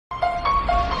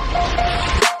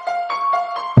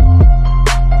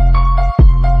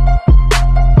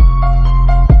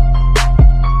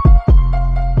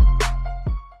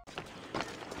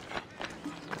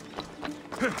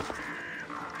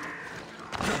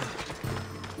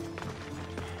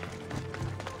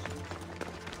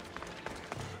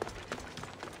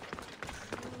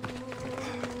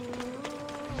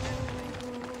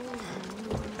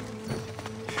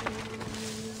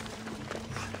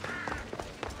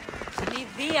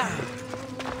Via!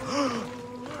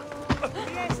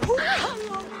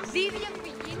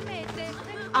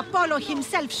 Apollo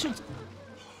himself should...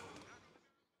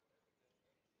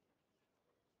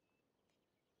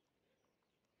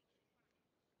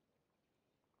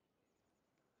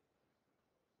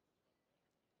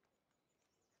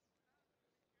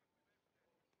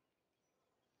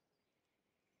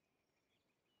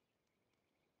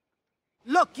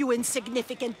 Look, you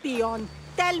insignificant peon.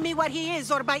 Tell me where he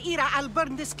is, or by Ira, I'll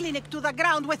burn this clinic to the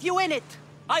ground with you in it.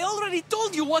 I already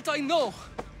told you what I know.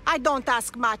 I don't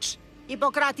ask much.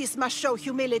 Hippocrates must show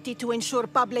humility to ensure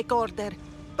public order.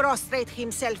 Prostrate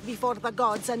himself before the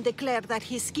gods and declare that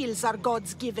his skills are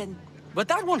God's given. But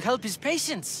that won't help his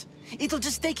patients. It'll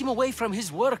just take him away from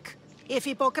his work. If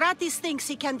Hippocrates thinks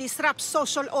he can disrupt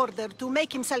social order to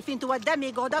make himself into a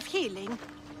demigod of healing,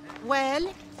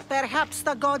 well, perhaps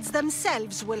the gods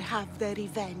themselves will have their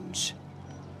revenge.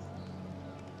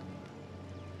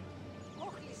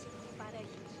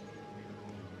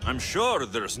 I'm sure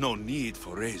there's no need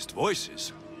for raised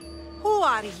voices. Who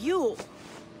are you?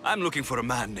 I'm looking for a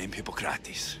man named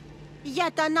Hippocrates.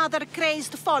 Yet another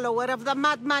crazed follower of the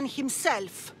madman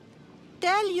himself.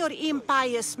 Tell your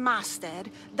impious master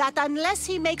that unless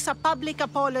he makes a public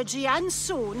apology, and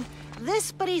soon,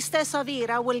 this priestess of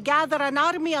Ira will gather an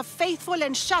army of faithful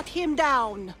and shut him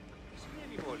down.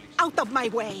 Out of my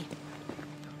way!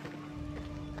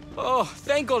 Oh,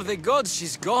 thank all the gods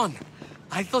she's gone.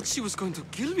 I thought she was going to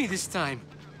kill me this time.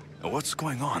 What's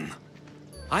going on?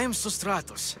 I am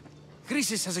Sostratos.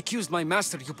 Chrysis has accused my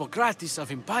master Hippocrates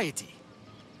of impiety.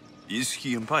 Is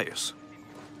he impious?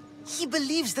 He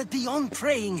believes that beyond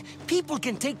praying, people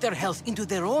can take their health into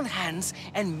their own hands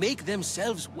and make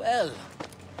themselves well.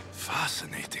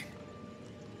 Fascinating.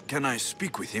 Can I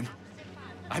speak with him?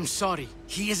 I'm sorry,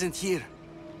 he isn't here.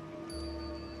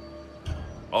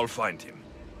 I'll find him.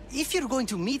 If you're going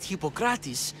to meet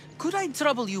Hippocrates, could I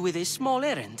trouble you with a small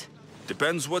errand?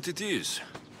 Depends what it is.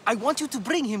 I want you to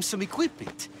bring him some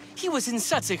equipment. He was in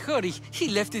such a hurry, he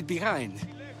left it behind.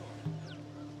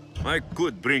 I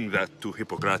could bring that to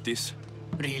Hippocrates.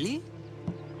 Really?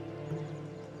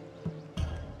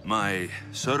 My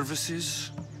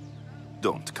services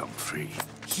don't come free.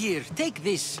 Here, take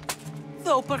this.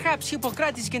 Though perhaps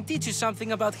Hippocrates can teach you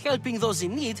something about helping those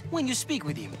in need when you speak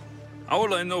with him. How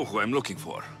will I know who I'm looking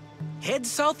for? Head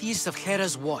southeast of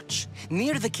Hera's Watch,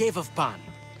 near the Cave of Pan.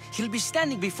 He'll be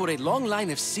standing before a long line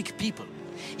of sick people.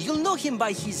 You'll know him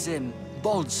by his,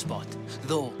 bald spot,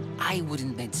 though I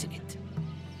wouldn't mention it.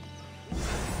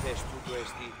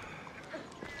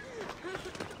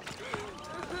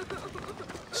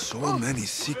 So many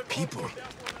sick people.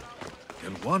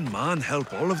 Can one man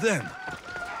help all of them?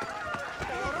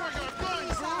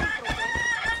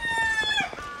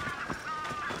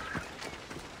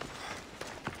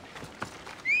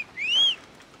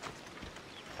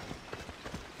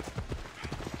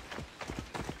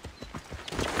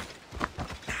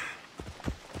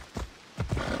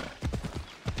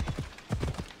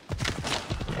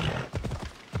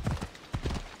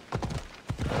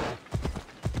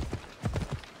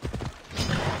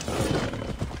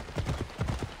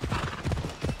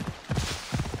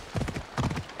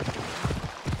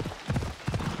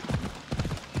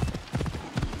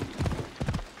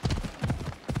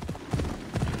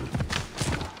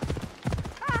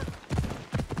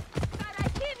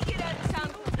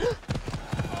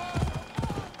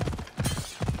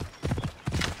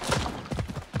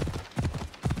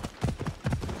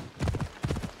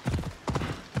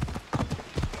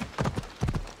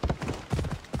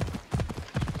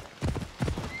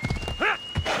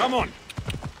 Come on!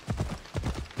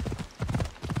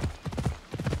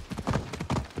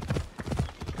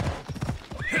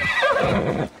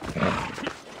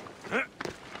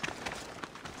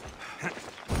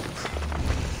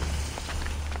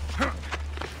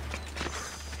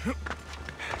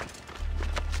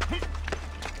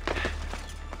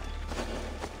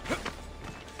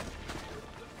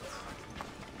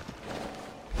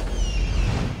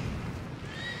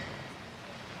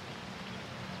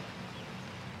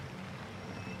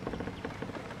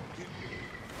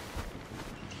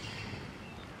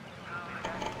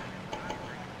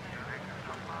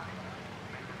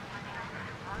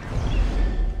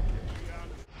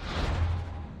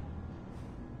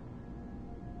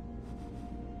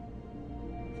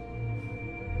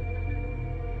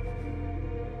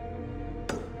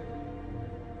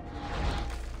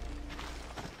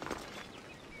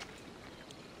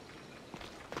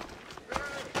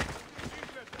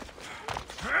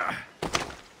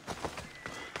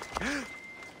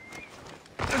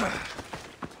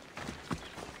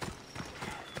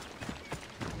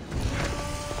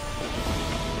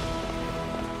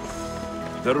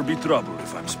 There'll be trouble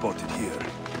if I'm spotted here.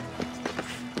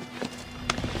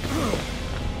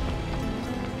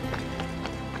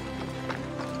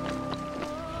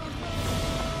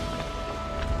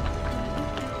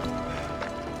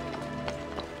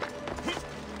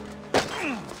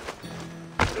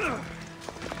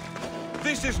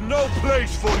 This is no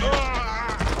place for you!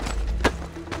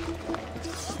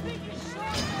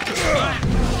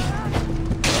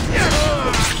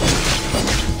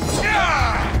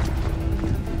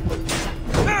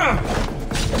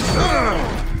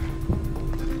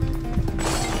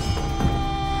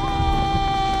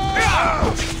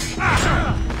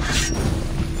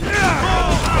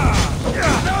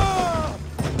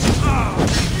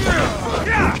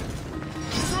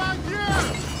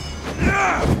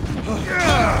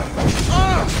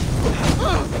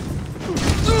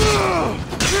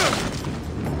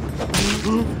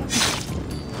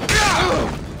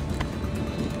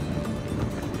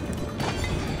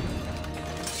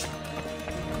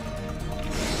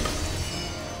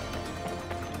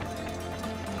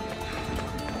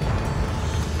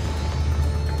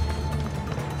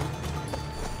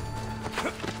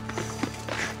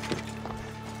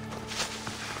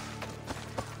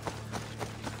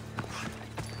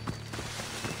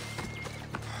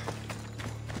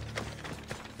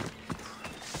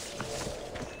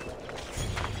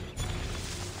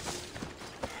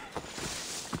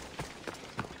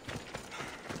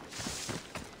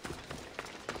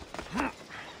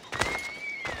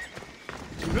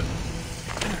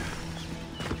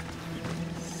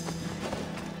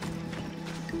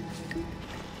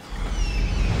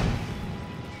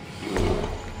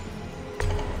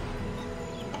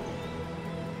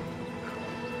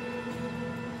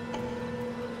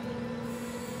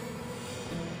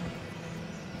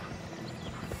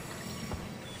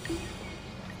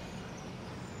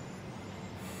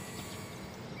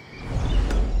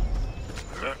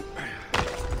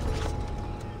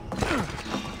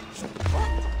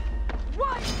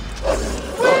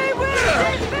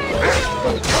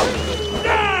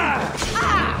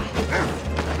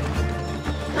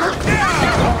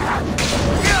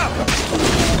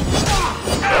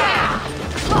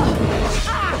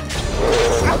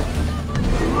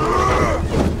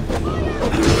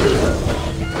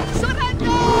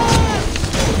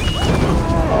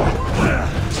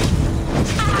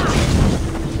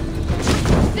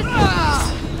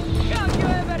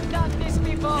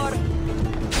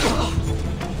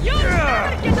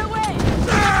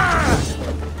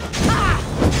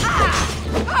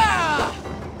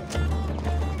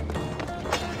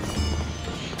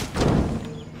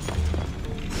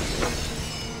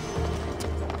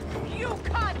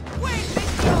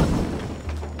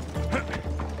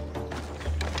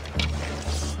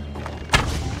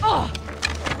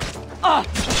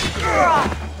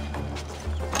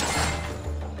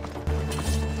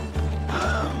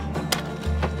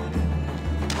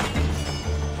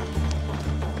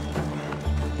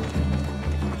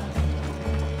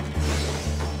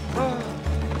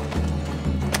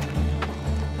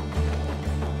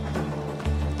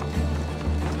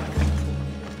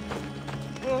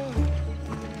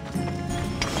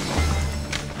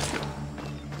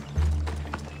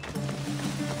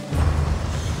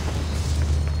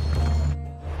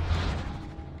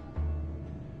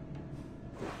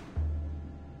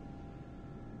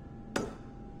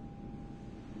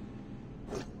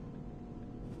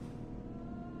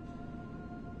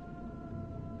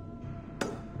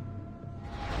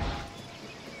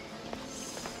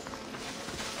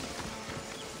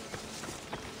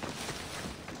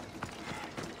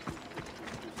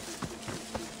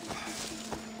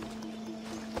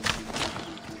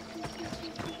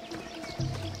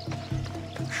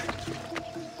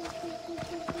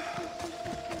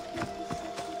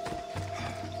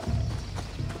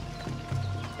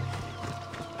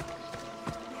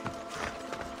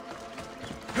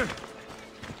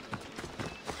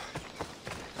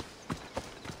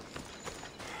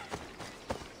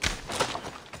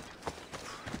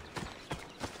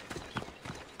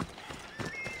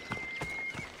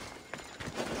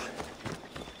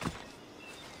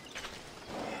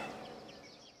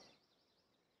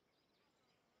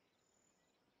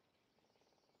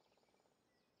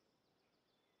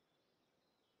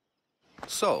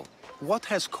 So, what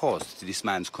has caused this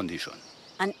man's condition?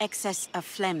 An excess of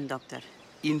phlegm, Doctor.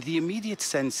 In the immediate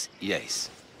sense, yes.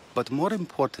 But more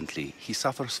importantly, he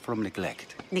suffers from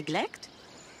neglect. Neglect?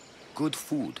 Good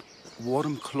food,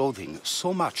 warm clothing,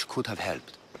 so much could have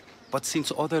helped. But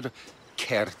since other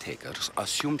caretakers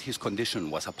assumed his condition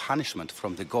was a punishment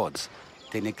from the gods,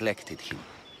 they neglected him.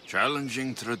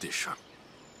 Challenging tradition.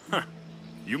 Huh.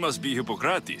 You must be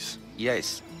Hippocrates.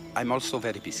 Yes, I'm also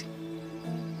very busy.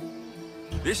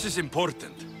 This is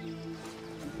important.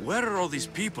 Where are all these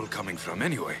people coming from,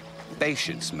 anyway?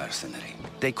 Patience, mercenary.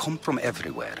 They come from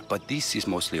everywhere, but this is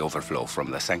mostly overflow from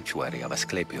the sanctuary of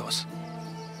Asclepios.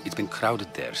 It's been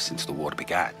crowded there since the war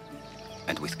began.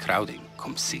 And with crowding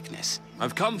comes sickness.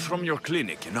 I've come from your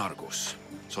clinic in Argos.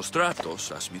 So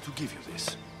Stratos asked me to give you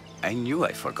this. I knew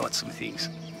I forgot some things.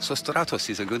 So Stratos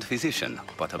is a good physician,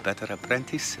 but a better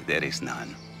apprentice there is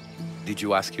none. Did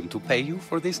you ask him to pay you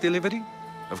for this delivery?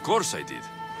 Of course I did.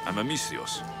 I'm a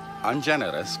Mystios.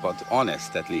 Ungenerous, but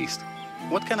honest at least.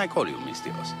 What can I call you,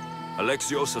 Mystios?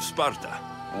 Alexios of Sparta.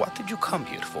 What did you come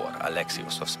here for,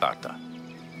 Alexios of Sparta?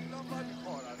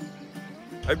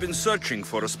 I've been searching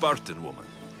for a Spartan woman.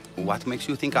 What makes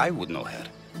you think I would know her?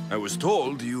 I was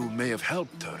told you may have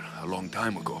helped her a long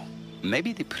time ago.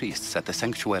 Maybe the priests at the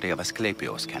sanctuary of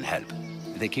Asclepios can help.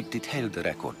 They keep detailed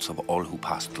records of all who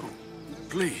pass through.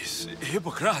 Please,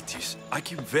 Hippocrates, I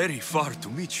came very far to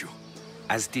meet you.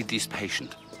 As did this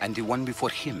patient, and the one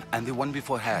before him, and the one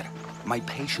before her. My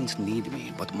patients need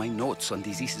me, but my notes on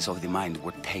diseases of the mind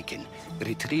were taken.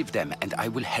 Retrieve them, and I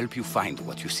will help you find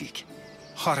what you seek.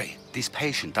 Hurry, this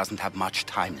patient doesn't have much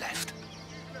time left.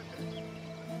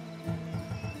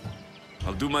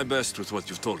 I'll do my best with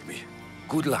what you've told me.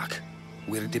 Good luck.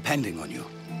 We're depending on you.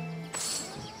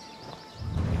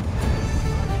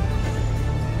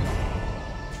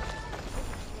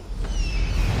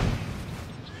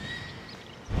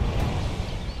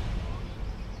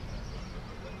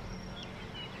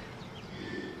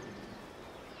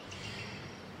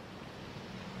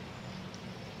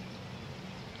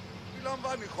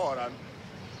 λαμβάνει χώρα.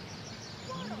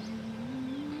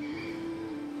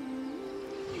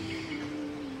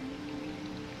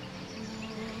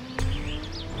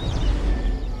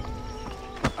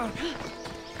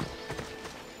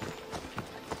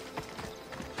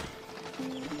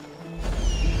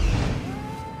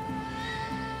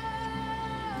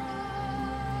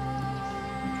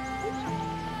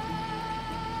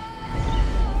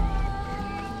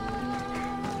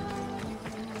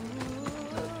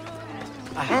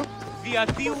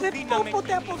 Διαδίου δύναμη.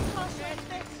 Ποτέ αποφάσω.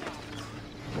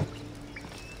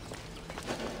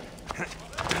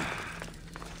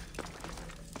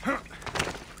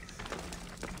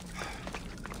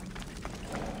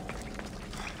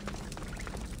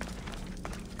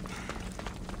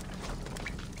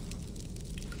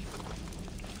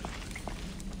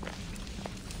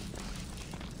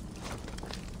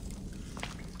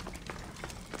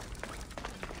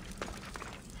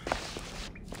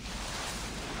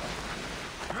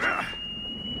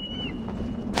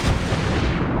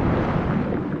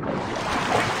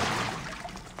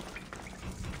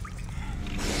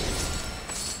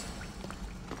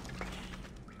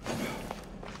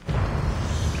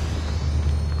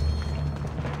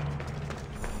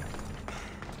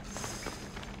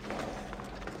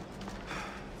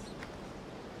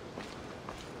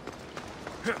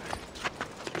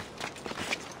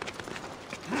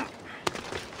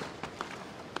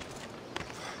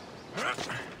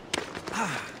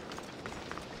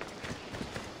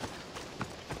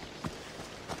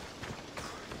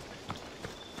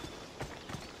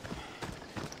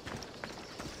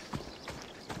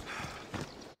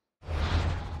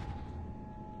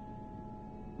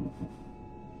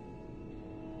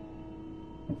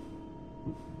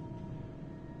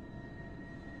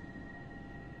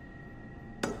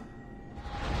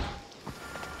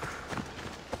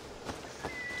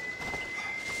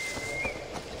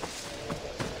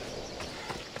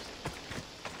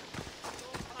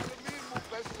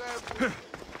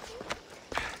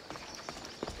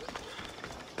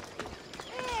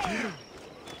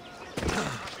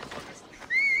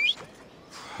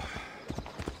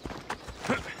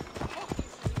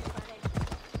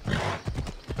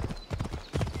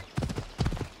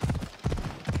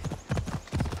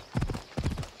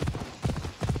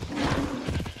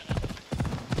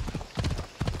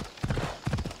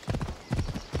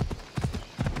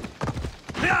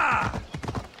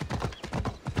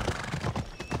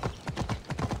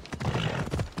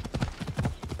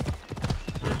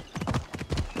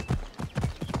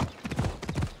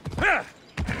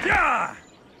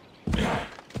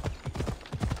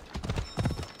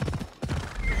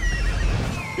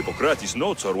 Hippocrates'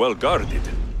 notes are well guarded.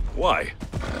 Why?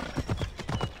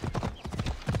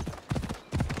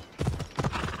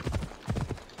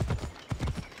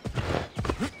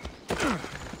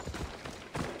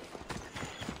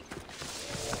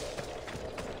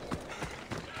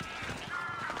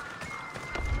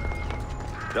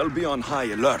 They'll be on high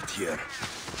alert here.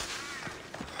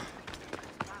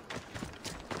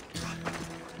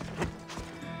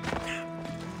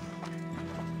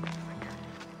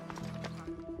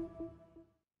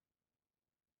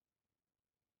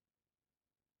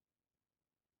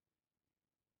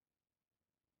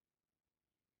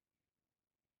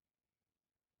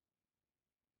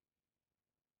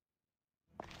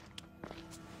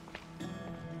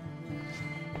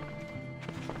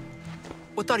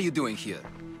 What are you doing here?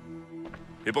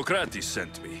 Hippocrates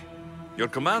sent me. Your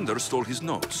commander stole his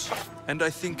notes, and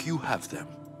I think you have them.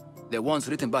 The ones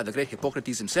written by the great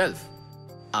Hippocrates himself.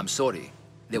 I'm sorry.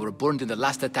 They were burned in the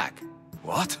last attack.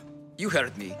 What? You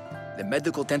heard me. The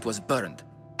medical tent was burned.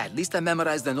 At least I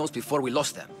memorized the notes before we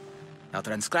lost them. I'll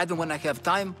transcribe them when I have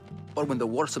time, or when the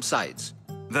war subsides.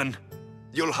 Then,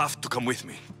 you'll have to come with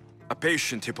me. A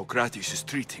patient Hippocrates is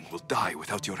treating will die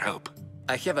without your help.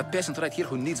 I have a patient right here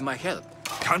who needs my help.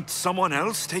 Can't someone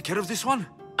else take care of this one?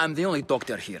 I'm the only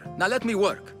doctor here. Now let me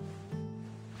work.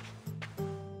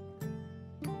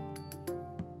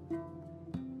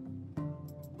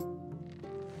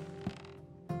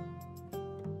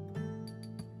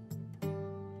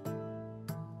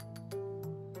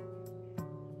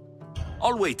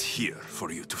 I'll wait here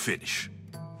for you to finish.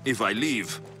 If I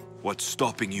leave, what's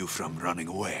stopping you from running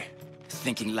away?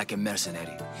 Thinking like a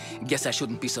mercenary. Guess I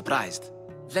shouldn't be surprised.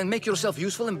 Then make yourself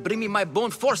useful and bring me my bone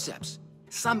forceps.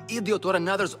 Some idiot or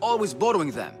another's always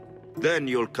borrowing them. Then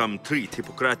you'll come treat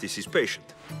Hippocrates'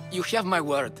 patient. You have my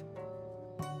word.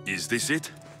 Is this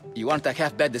it? You aren't a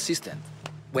half-bad assistant.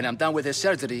 When I'm done with the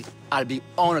surgery, I'll be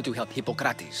honored to help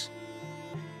Hippocrates.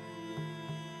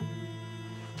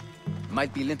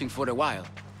 Might be limping for a while,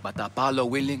 but Apollo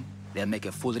willing, they'll make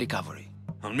a full recovery.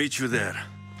 I'll meet you there.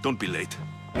 Don't be late.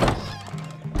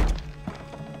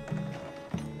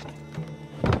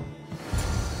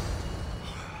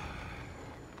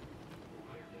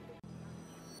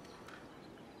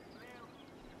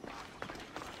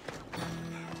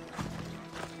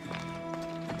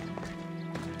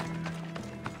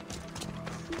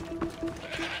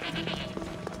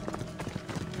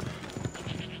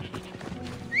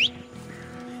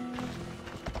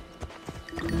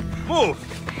 Move!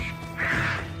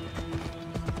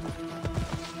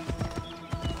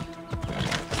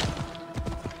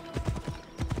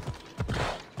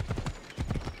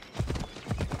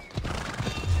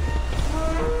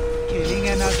 Killing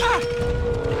another.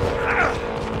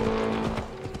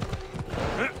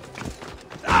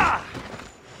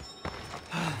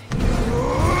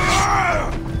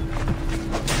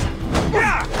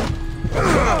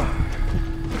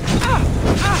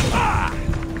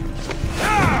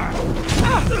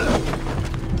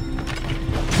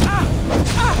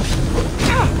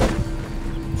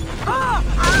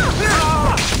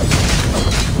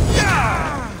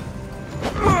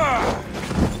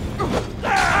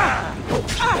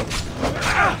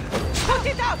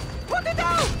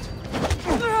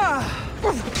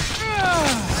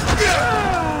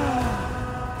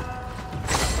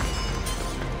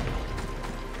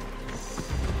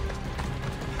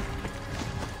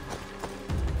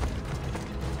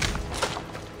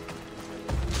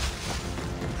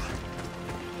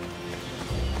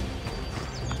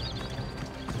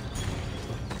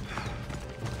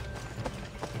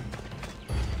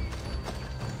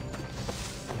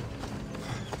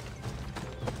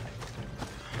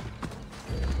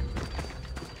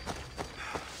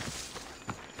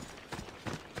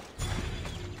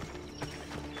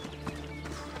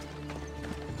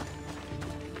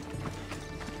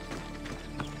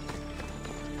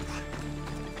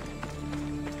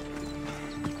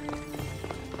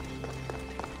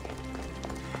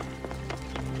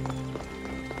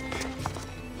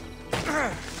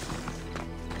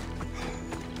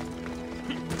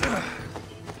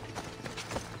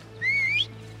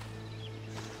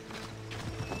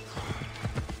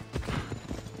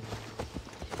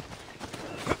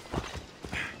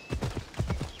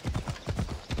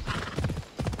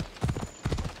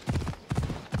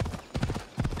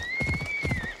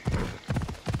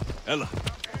 Ella.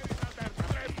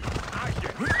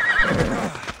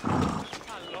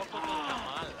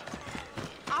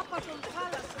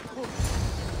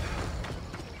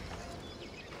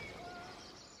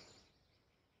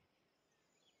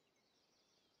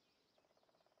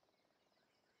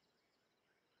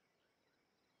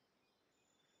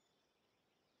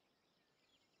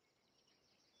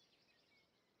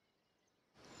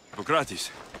 Hippocrates,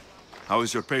 how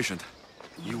is your patient?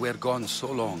 You were gone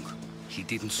so long, he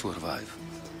didn't survive.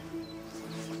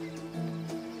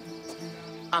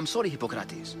 I'm sorry,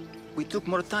 Hippocrates. We took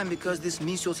more time because this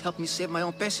Mesios helped me save my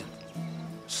own patient.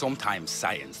 Sometimes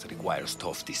science requires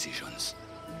tough decisions.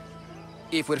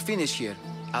 If we're finished here,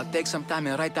 I'll take some time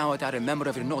and write down what I remember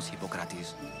of your notes,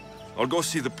 Hippocrates. I'll go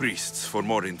see the priests for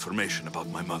more information about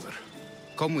my mother.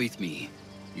 Come with me.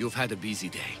 You've had a busy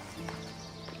day.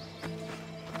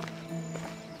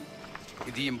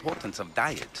 The importance of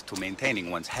diet to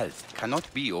maintaining one's health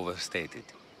cannot be overstated.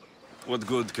 What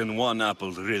good can one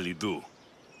apple really do?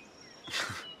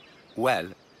 Well,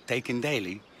 taken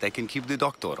daily, they can keep the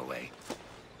doctor away.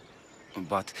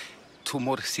 But to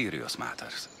more serious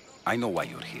matters. I know why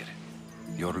you're here.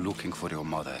 You're looking for your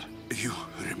mother. You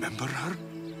remember her?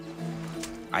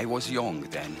 I was young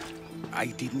then. I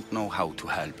didn't know how to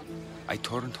help. I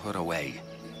turned her away.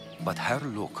 But her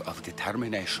look of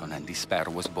determination and despair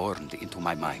was burned into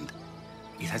my mind.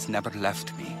 It has never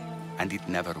left me, and it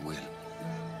never will.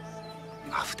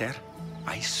 After,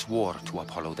 I swore to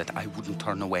Apollo that I wouldn't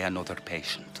turn away another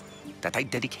patient, that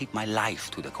I'd dedicate my life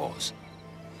to the cause.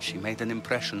 She made an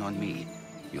impression on me.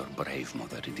 Your brave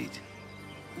mother did.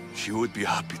 She would be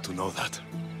happy to know that.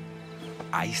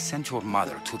 I sent your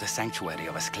mother to the sanctuary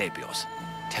of Asclepios.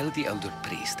 Tell the elder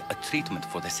priest a treatment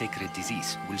for the sacred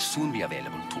disease will soon be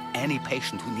available to any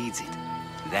patient who needs it.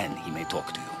 Then he may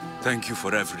talk to you. Thank you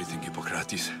for everything,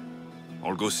 Hippocrates.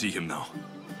 I'll go see him now.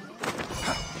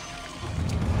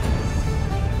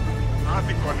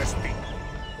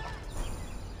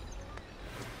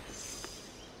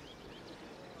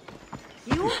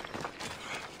 You?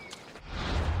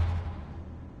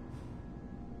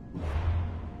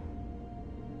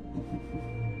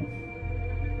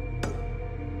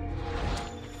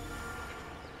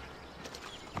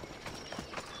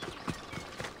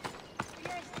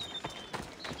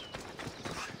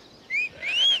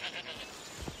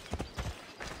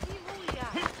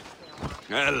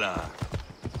 Ella!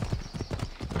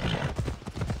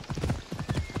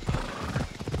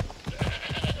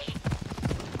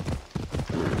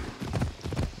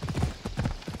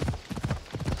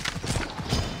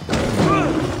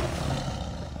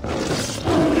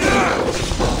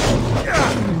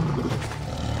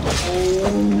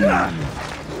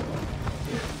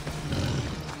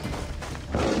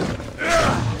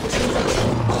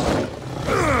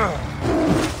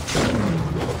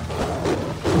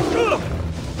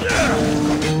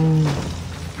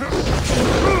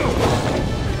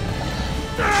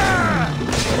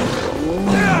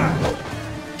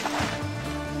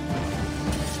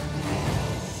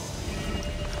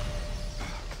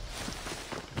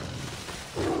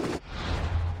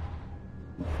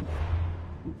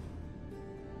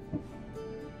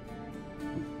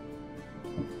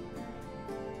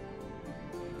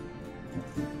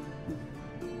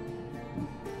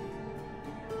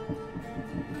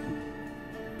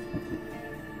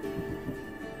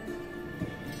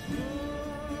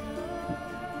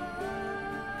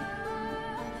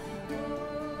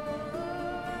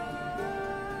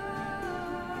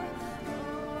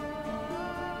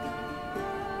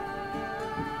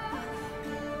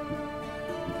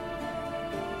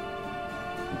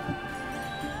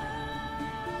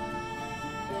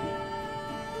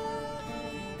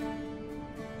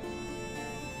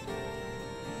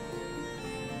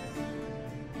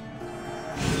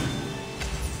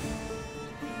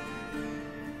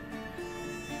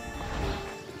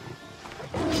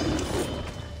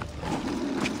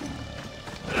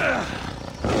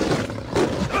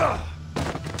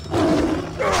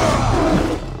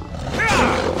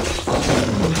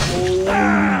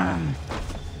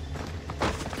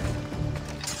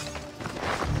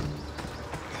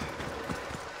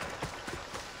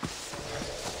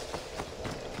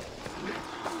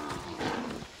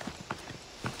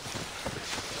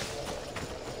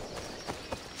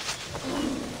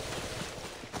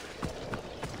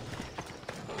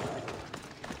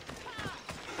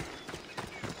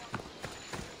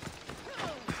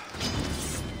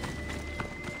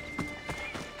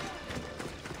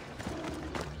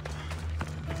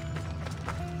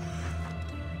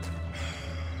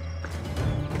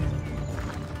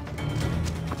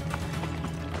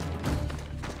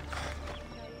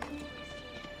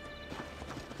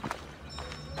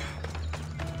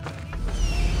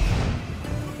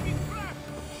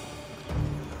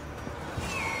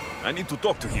 I need to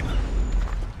talk to him.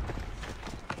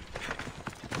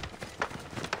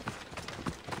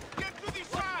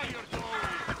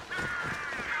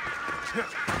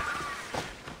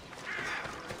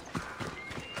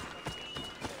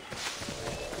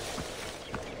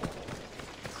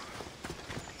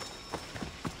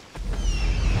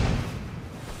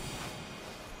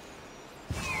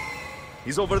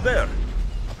 He's over there.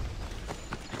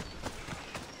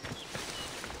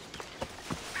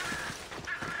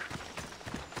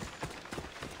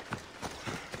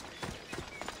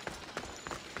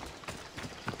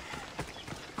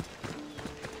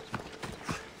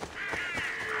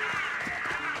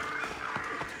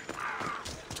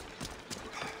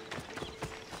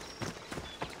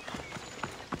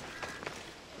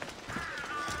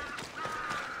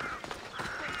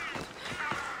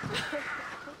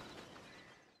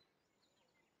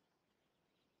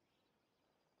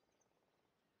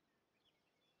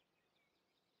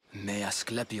 May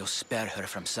Asclepius spare her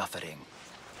from suffering.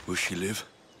 Will she live?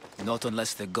 Not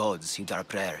unless the gods heed our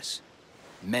prayers.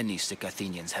 Many sick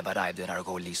Athenians have arrived in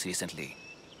Argolis recently,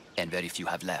 and very few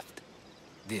have left.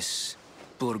 This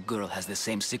poor girl has the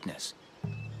same sickness.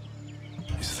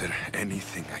 Is there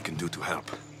anything I can do to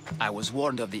help? I was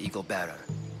warned of the Eagle Bearer.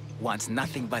 Wants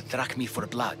nothing but drachmi for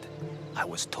blood. I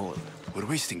was told. We're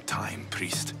wasting time,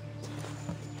 priest.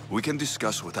 We can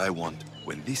discuss what I want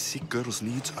when this sick girl's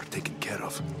needs are taken care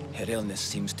of. Her illness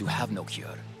seems to have no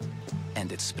cure,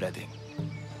 and it's spreading.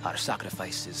 Our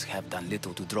sacrifices have done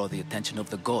little to draw the attention of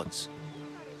the gods.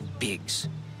 Pigs,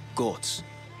 goats,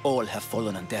 all have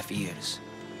fallen on deaf ears.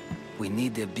 We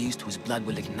need a beast whose blood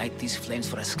will ignite these flames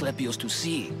for Asclepius to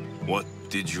see. What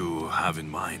did you have in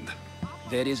mind?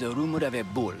 There is a rumor of a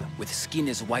bull with skin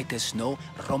as white as snow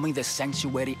roaming the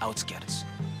sanctuary outskirts.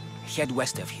 Head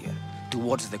west of here,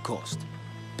 towards the coast.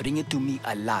 Bring it to me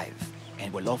alive,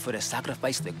 and we'll offer a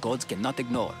sacrifice the gods cannot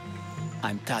ignore.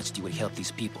 I'm touched you will help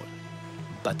these people,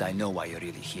 but I know why you're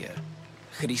really here.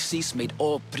 Chrysis made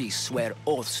all priests swear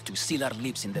oaths to seal our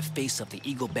lips in the face of the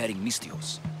eagle-bearing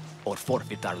Mystios, or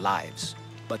forfeit our lives.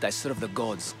 But I serve the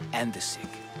gods and the sick.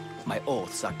 My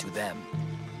oaths are to them.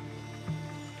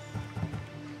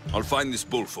 I'll find this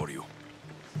bull for you.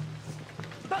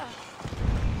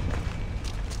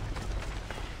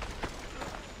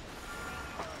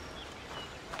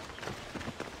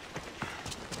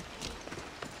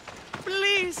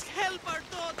 Please help our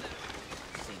daughter!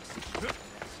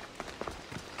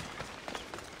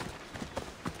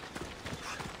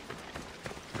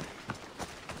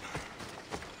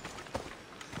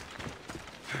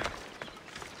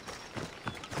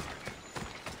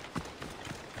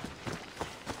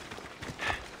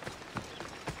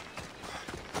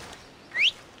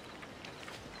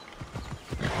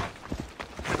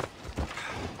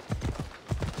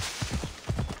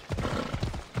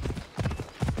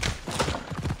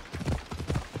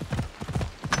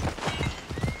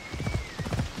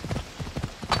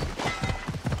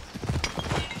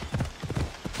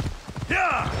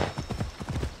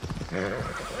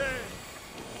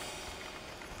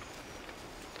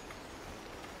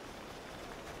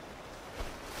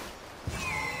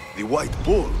 The white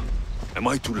bull. Am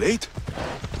I too late?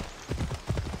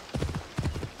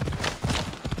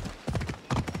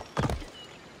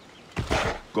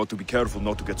 Got to be careful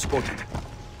not to get spotted.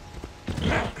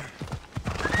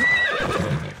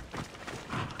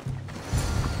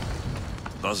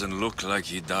 Doesn't look like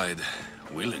he died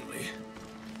willingly.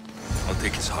 I'll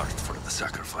take his heart for the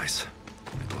sacrifice.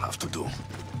 It'll have to do.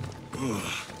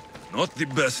 Not the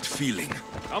best feeling.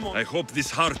 Come on. I hope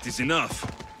this heart is enough.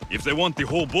 If they want the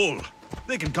whole bull,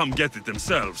 they can come get it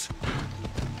themselves.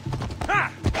 Ha!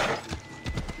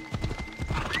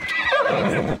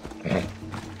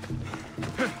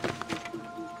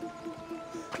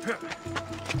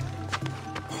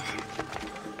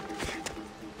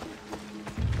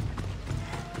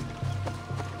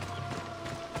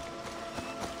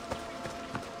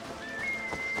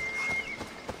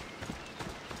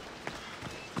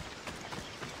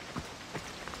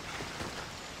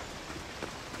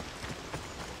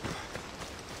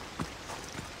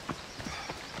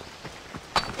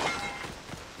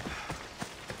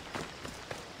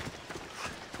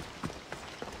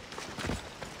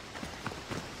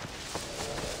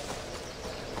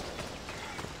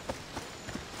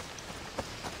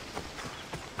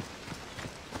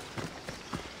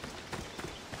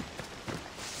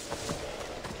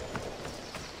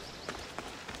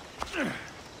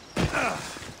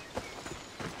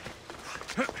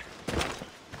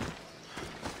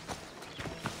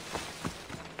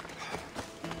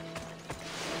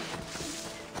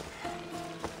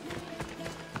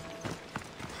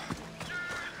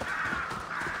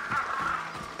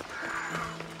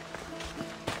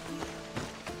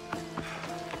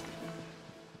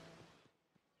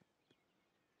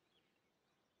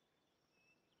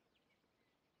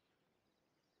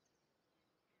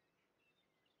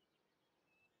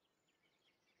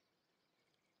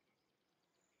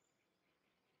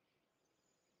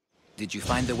 Did you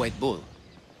find the white bull?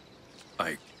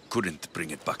 I couldn't bring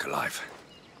it back alive.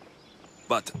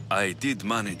 But I did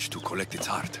manage to collect its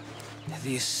heart.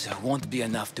 This won't be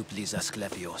enough to please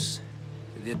Asclepius.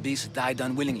 The beast died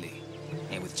unwillingly,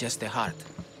 and with just a heart,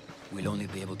 we'll only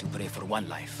be able to pray for one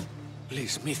life.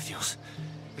 Please, Mythios.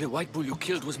 The white bull you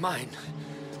killed was mine.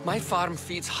 My farm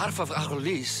feeds half of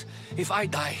Argolis. If I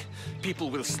die,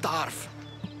 people will starve.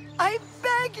 I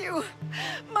beg you!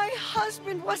 My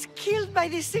husband was killed by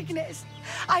this sickness.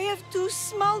 I have 2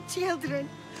 small children.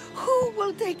 Who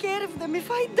will take care of them if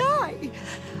I die?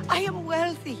 I am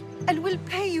wealthy and will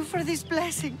pay you for this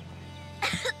blessing.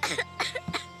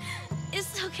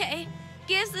 Okay,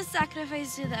 give the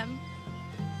sacrifice to them.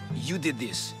 You did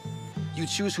this. You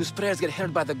choose whose prayers get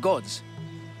heard by the gods.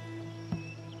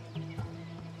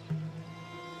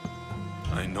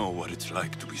 I know what it's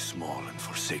like to be small and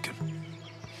forsaken.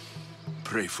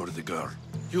 Pray for the girl.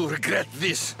 You'll regret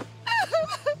this.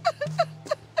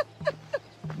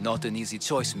 Not an easy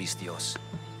choice, Mistios,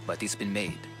 but it's been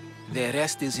made. The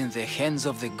rest is in the hands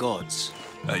of the gods.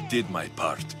 I did my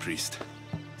part, priest.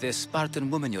 The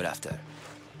Spartan woman you're after.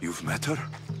 You've met her?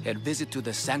 Her visit to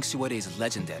the sanctuary is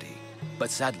legendary, but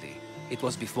sadly, it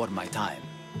was before my time.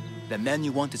 The man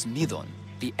you want is Midon,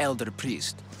 the elder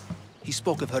priest. He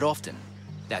spoke of her often.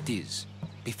 That is,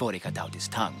 before he cut out his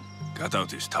tongue. Cut out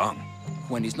his tongue?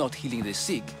 When he's not healing the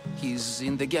sick, he's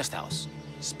in the guest house.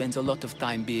 Spends a lot of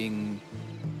time being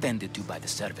tended to by the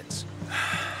servants.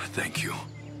 Thank you.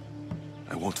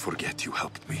 I won't forget you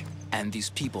helped me. And these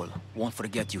people won't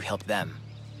forget you helped them.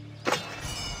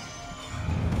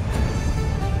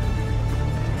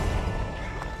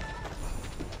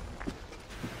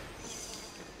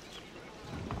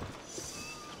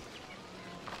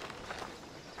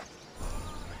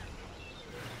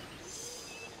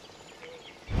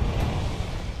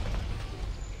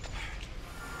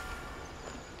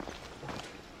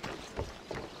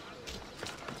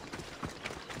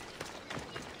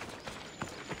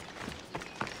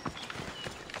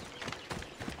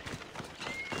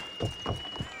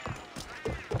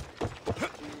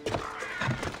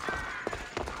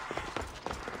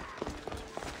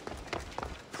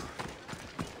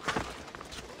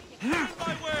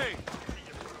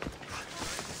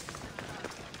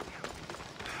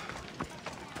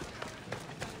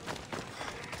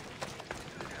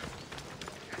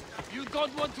 You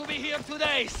don't want to be here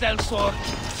today, Celsor.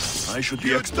 I should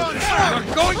be extra.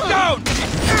 You're going down!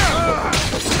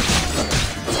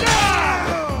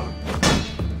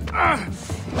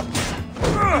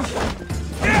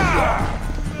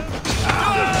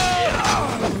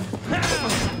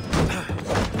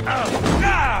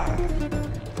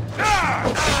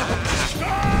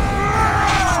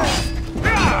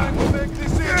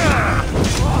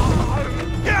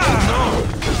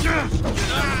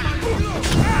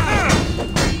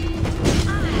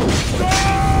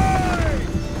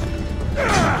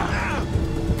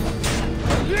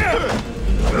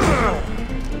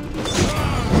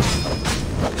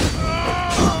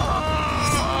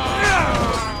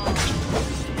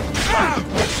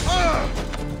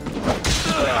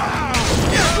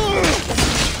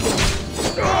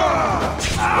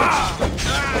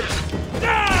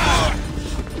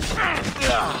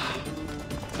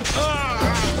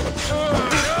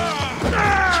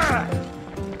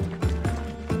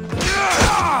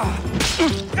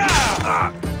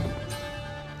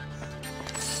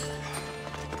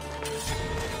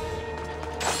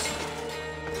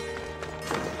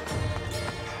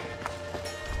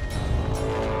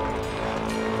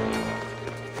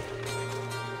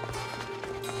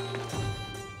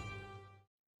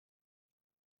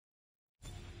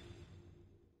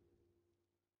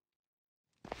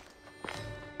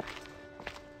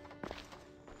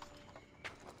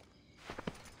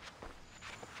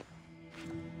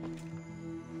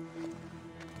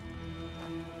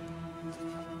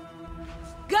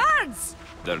 Guards!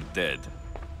 They're dead.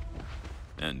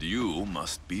 And you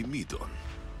must be Midon.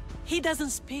 He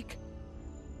doesn't speak.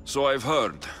 So I've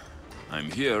heard.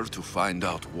 I'm here to find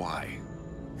out why.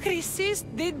 Chrysis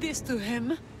did this to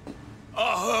him.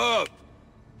 Aha!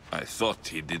 I thought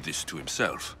he did this to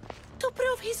himself. To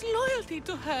prove his loyalty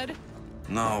to her.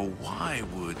 Now, why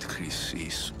would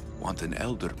Chrysis want an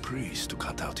elder priest to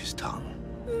cut out his tongue?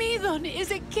 Midon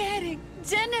is a caring,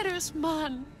 generous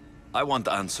man. I want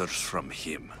answers from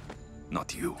him,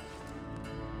 not you.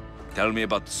 Tell me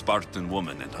about the Spartan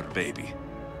woman and her baby.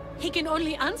 He can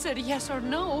only answer yes or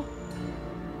no.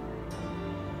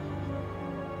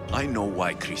 I know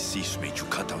why Chrysis made you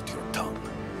cut out your tongue.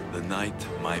 The night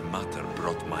my mother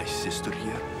brought my sister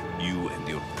here, you and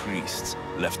your priests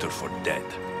left her for dead.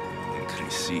 And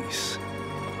Chrysis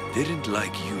didn't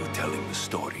like you telling the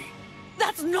story.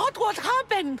 That's not what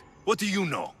happened! What do you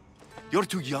know? You're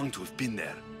too young to have been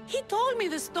there. He told me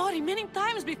the story many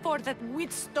times before that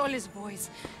witch stole his voice.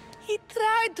 He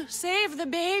tried to save the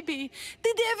baby,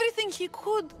 did everything he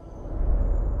could.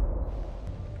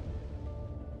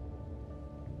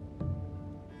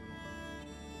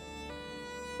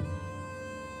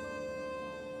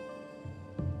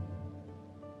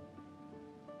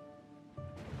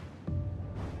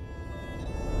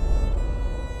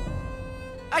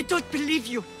 I don't believe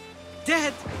you.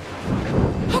 Dead?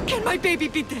 How can my baby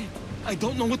be dead? I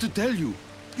don't know what to tell you.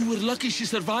 You were lucky she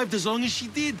survived as long as she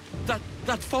did.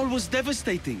 That fall was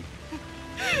devastating.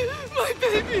 My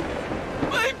baby!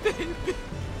 My baby!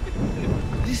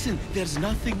 Listen, there's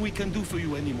nothing we can do for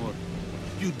you anymore.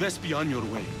 You'd best be on your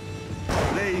way.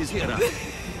 Please, Hera.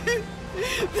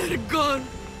 They're gone.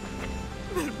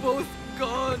 They're both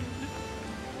gone.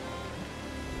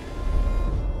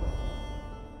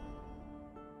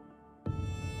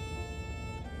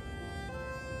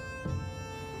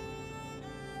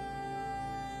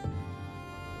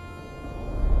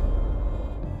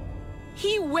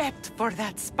 He wept for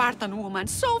that Spartan woman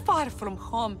so far from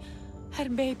home. Her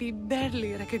baby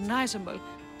barely recognizable,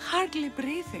 hardly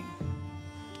breathing.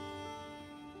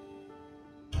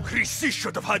 Chrysis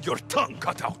should have had your tongue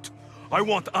cut out. I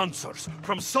want answers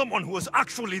from someone who was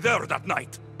actually there that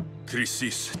night.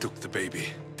 Chrysis took the baby,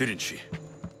 didn't she?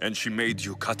 And she made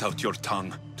you cut out your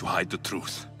tongue to hide the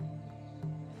truth.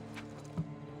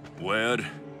 Where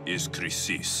is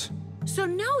Chrysis? So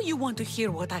now you want to hear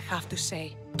what I have to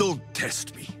say. Don't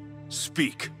test me.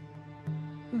 Speak.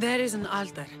 There is an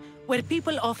altar where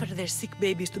people offer their sick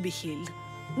babies to be healed.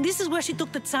 This is where she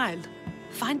took the child.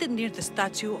 Find it near the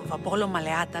statue of Apollo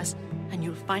Maleatas, and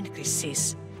you'll find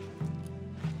Chrysis.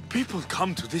 People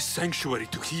come to this sanctuary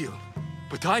to heal,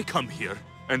 but I come here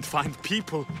and find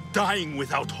people dying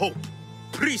without hope,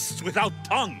 priests without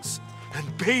tongues,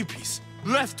 and babies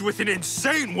left with an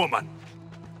insane woman.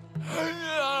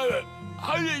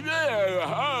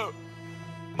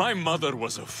 My mother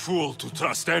was a fool to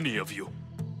trust any of you.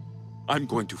 I'm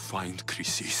going to find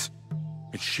Chrysis,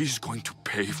 and she's going to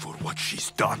pay for what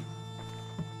she's done.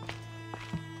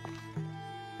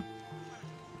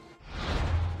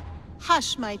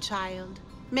 Hush, my child.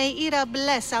 May Ira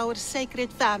bless our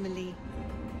sacred family.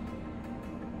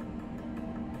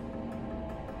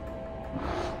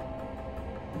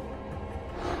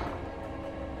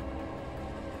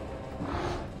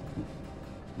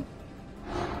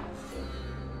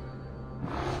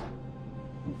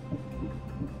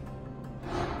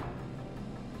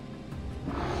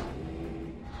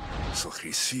 So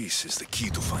Chrysis is the key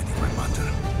to finding my mother.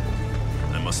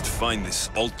 I must find this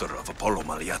altar of Apollo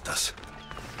Maleatas.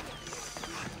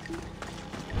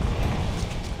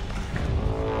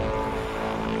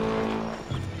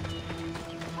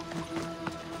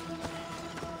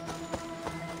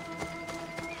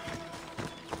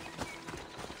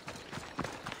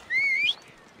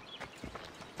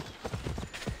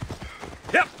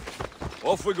 Yep!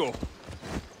 Off we go.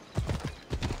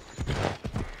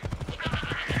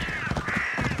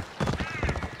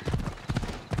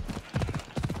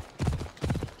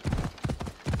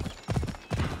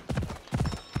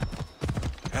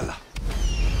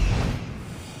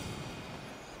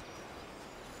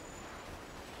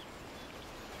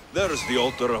 There's the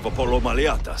altar of Apollo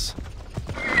Maleatas.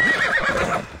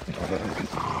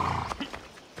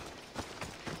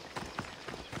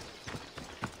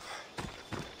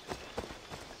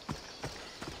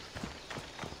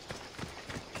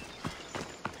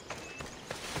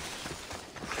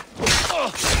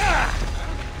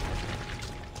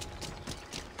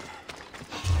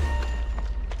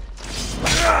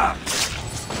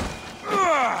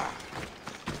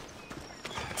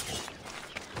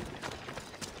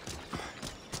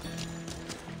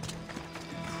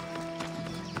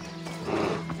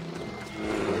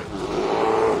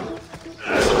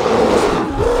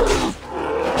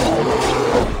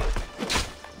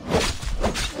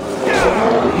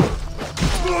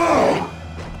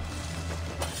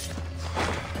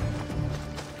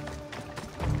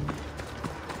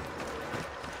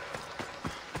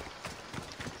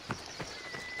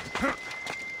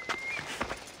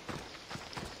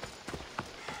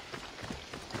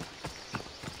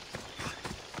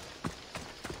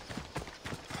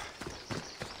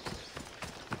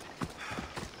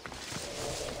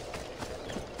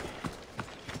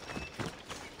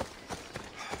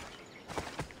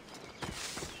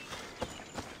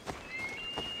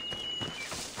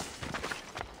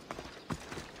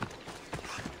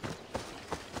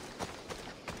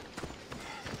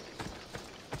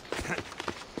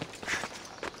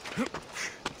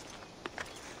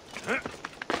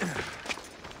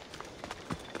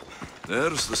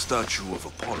 There's the statue of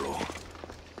Apollo.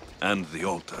 And the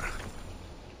altar.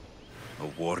 A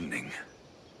warning.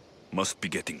 Must be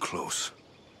getting close.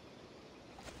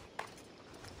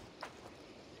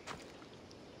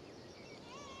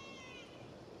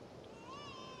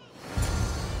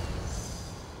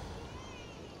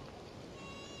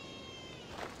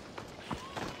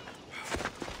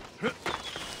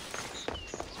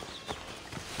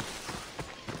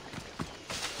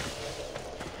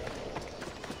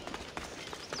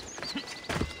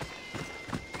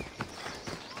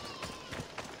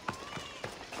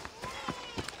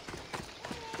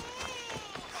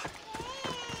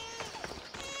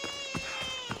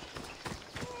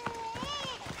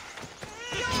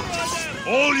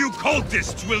 All you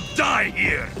cultists will die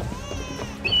here!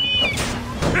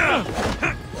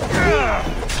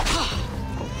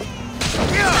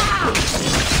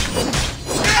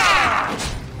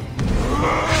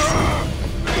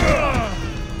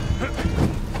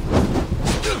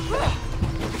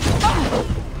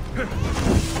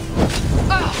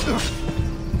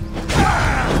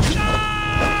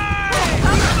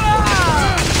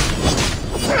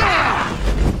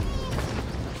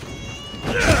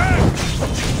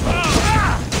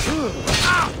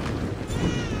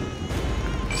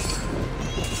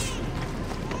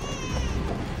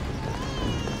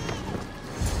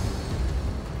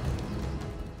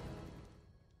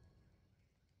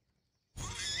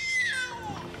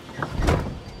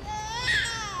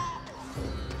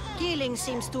 Killing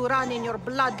seems to run in your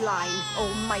bloodline,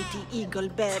 oh mighty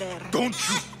eagle-bearer. Don't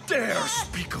you dare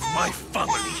speak of my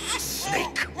family,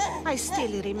 snake! I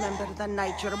still remember the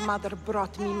night your mother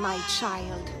brought me my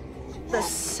child. The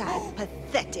sad,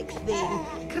 pathetic thing,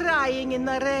 crying in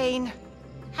the rain.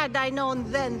 Had I known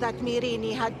then that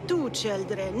Myrini had 2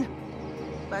 children.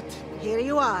 But here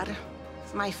you are.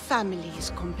 My family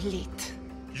is complete.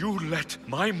 You let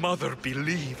my mother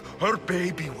believe her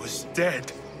baby was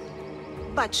dead.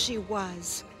 But she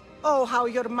was. Oh, how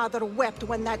your mother wept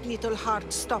when that little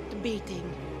heart stopped beating.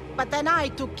 But then I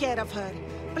took care of her,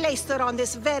 placed her on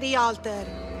this very altar,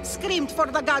 screamed for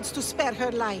the gods to spare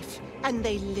her life, and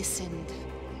they listened.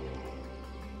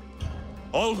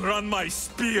 I'll run my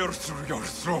spear through your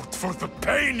throat for the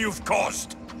pain you've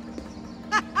caused!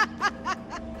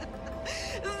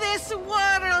 This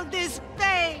world is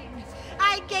pain!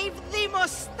 I gave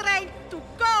Demos strength to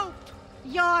cope!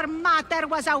 Your mother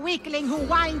was a weakling who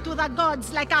whined to the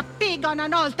gods like a pig on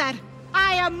an altar.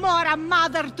 I am more a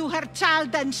mother to her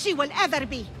child than she will ever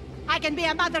be. I can be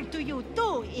a mother to you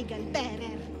too,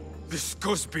 Eagle-bearer. This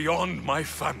goes beyond my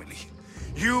family.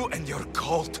 You and your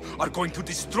cult are going to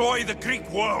destroy the Greek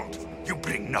world. You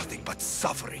bring nothing but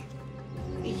suffering.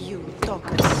 You talk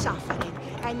of suffering,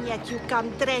 and yet you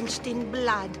come drenched in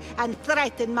blood and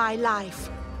threaten my life.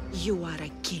 You are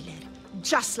a killer,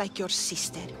 just like your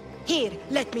sister. Here,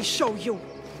 let me show you.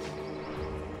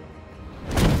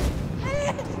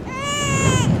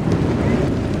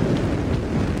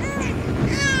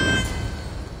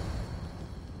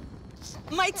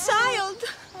 My child!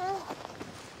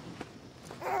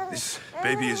 This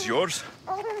baby is yours?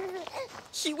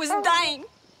 He was dying.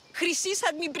 Chrysis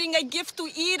had me bring a gift to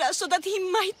Ira so that he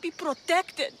might be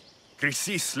protected.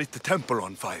 Chrysis lit the temple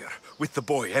on fire, with the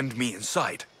boy and me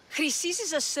inside. Chrysis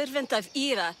is a servant of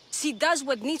Ira. She does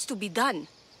what needs to be done.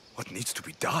 What needs to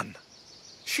be done?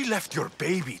 She left your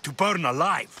baby to burn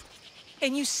alive.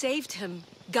 And you saved him.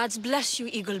 Gods bless you,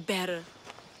 Eagle-bearer.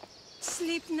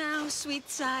 Sleep now, sweet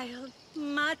child.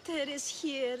 Mater is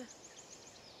here.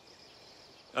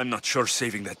 I'm not sure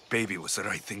saving that baby was the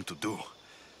right thing to do.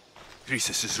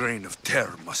 Chrysis' reign of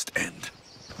terror must end.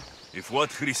 If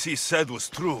what Chrysis said was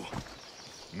true,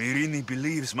 Myrini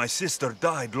believes my sister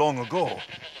died long ago.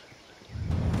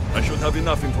 I should have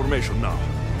enough information now.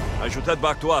 I should head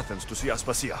back to Athens to see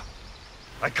Aspasia.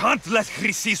 I can't let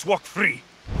Chrysis walk free.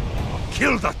 I'll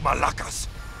kill that Malakas.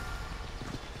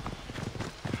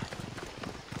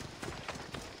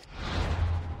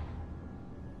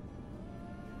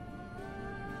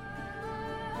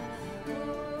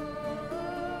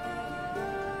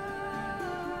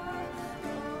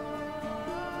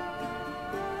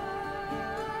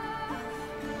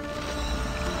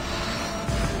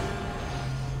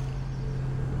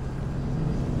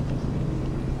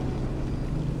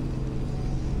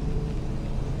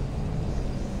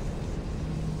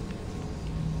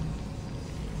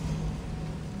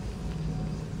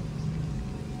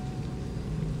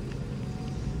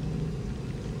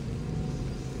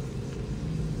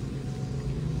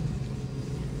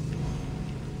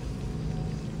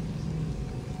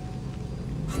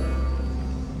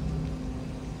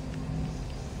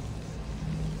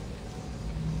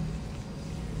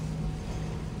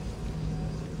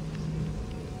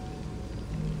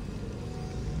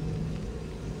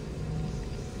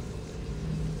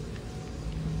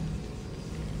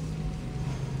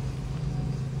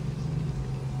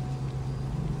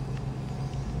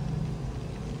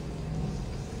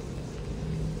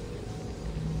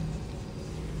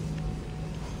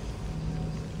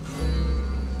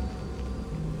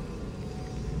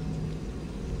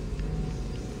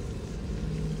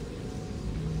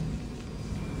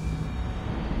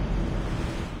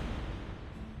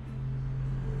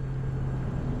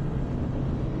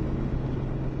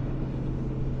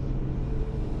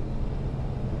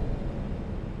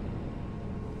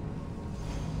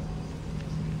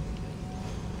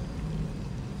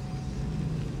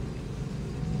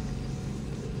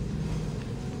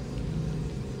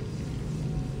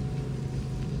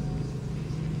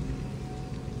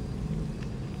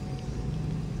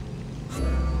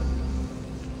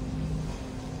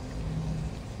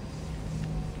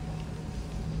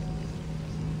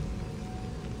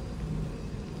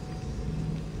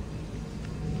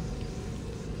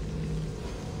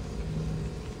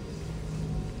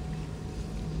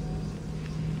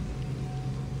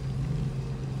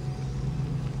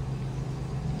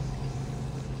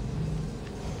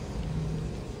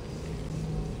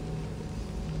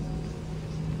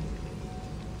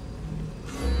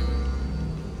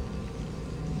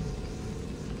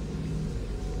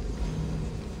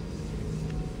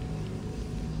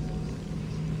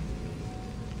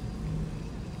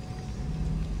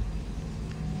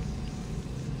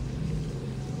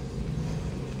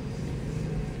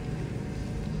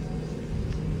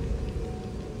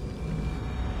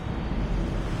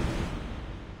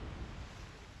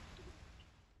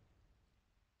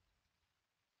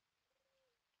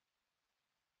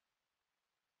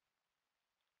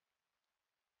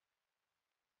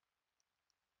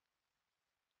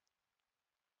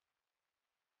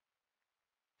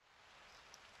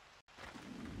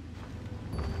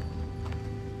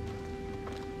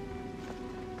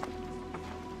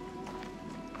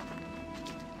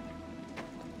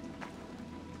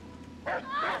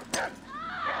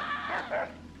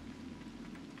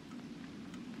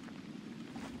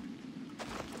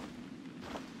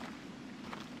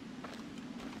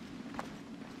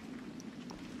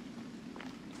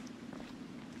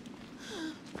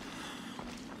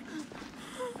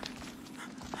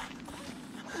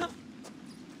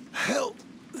 Help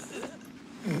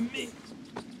me.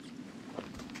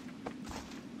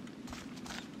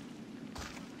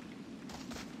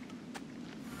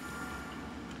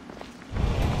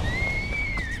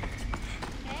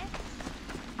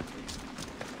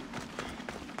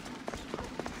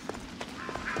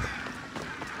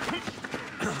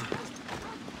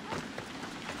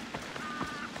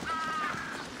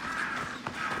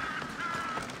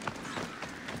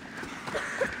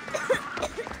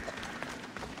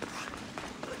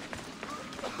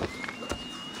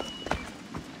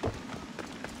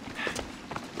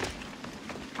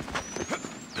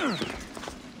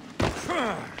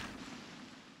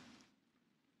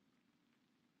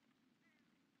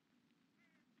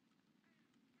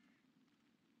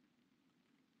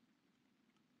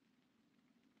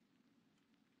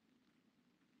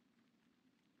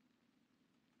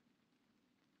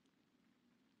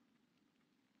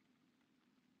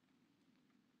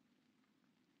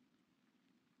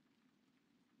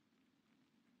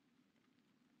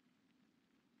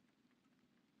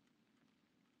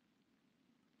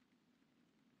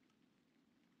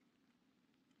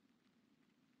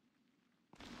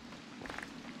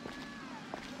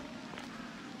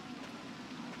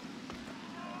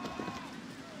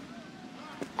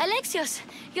 Alexios,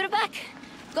 you're back.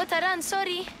 Gotta run,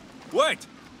 sorry. Wait!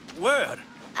 Where?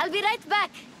 I'll be right back.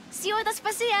 See you at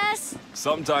Aspasias.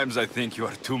 Sometimes I think you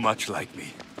are too much like me.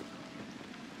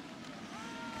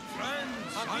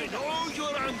 Friends, I know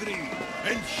you're angry,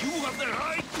 and you have the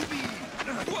right to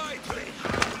be. Quite right.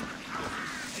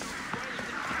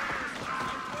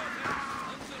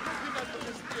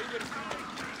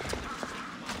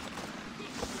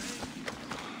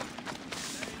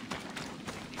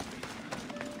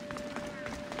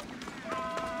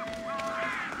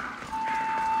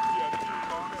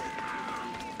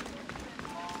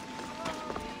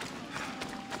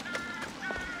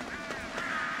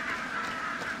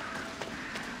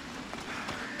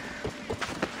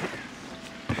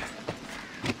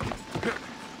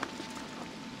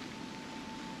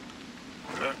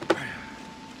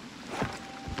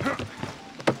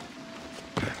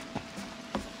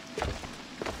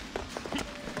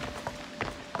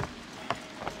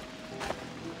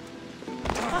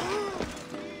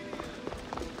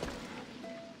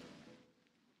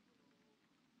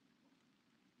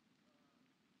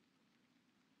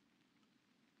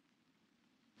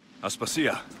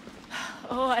 Aspasia.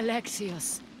 Oh,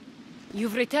 Alexios.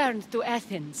 You've returned to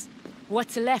Athens.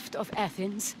 What's left of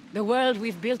Athens? The world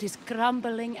we've built is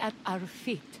crumbling at our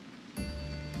feet.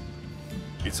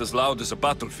 It's as loud as a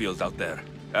battlefield out there,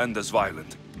 and as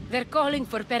violent. They're calling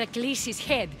for Pericles'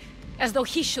 head, as though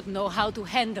he should know how to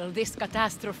handle this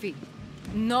catastrophe.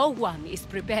 No one is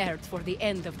prepared for the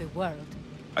end of the world.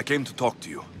 I came to talk to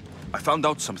you. I found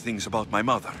out some things about my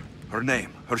mother. Her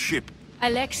name, her ship.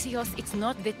 Alexios, it's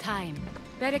not the time.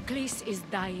 Pericles is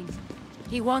dying.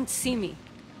 He won't see me.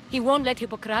 He won't let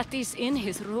Hippocrates in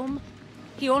his room.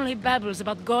 He only babbles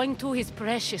about going to his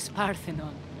precious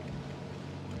Parthenon.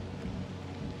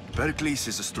 Pericles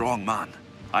is a strong man.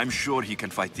 I'm sure he can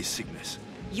fight this sickness.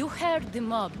 You heard the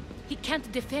mob. He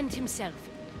can't defend himself.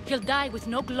 He'll die with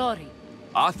no glory.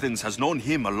 Athens has known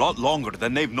him a lot longer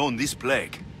than they've known this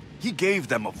plague. He gave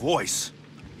them a voice.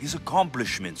 His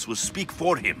accomplishments will speak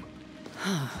for him.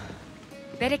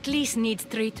 Pericles needs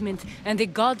treatment, and the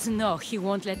gods know he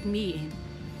won't let me in.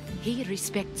 He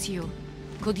respects you.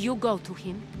 Could you go to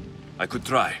him? I could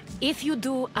try. If you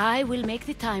do, I will make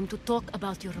the time to talk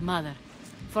about your mother.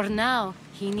 For now,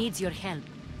 he needs your help.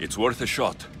 It's worth a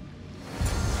shot.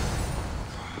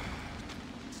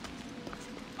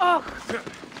 Oh!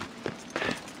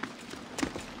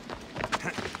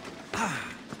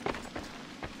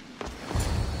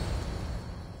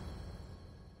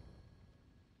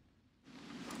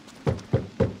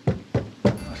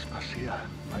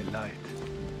 My light.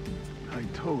 I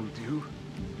told you.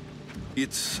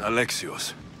 It's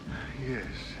Alexios. Yes.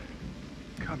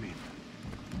 Come in.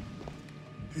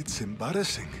 It's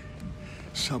embarrassing.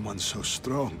 Someone so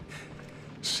strong,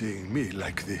 seeing me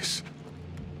like this.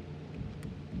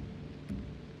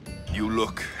 You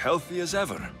look healthy as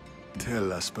ever. Tell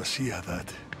Aspasia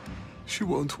that. She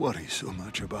won't worry so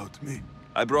much about me.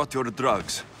 I brought your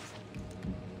drugs.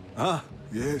 Ah,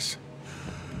 yes.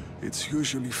 It's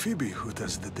usually Phoebe who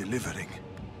does the delivering.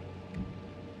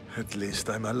 At least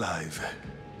I'm alive.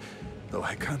 Though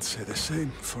I can't say the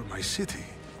same for my city.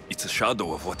 It's a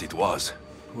shadow of what it was.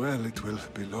 Well, it will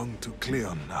belong to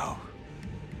Cleon now.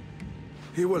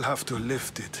 He will have to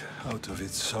lift it out of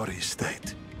its sorry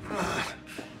state.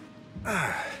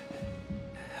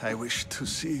 I wish to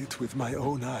see it with my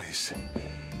own eyes.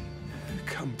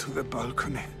 Come to the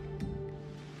balcony.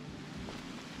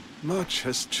 Much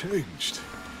has changed.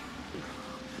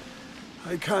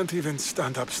 I can't even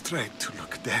stand up straight to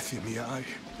look death in the eye.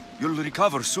 You'll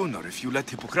recover sooner if you let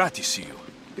Hippocrates see you.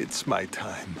 It's my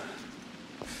time.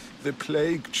 The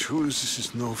plague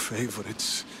chooses no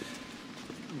favorites.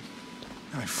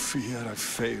 I fear I've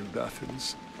failed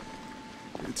Athens.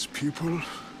 Its people,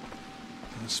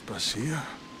 Aspasia.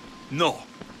 No,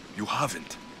 you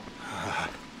haven't.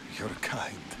 You're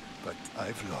kind, but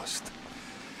I've lost.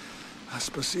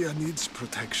 Aspasia needs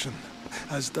protection,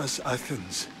 as does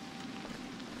Athens.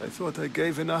 I thought I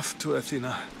gave enough to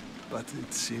Athena, but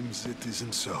it seems it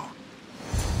isn't so.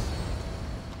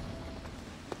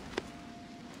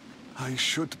 I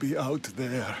should be out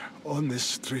there, on the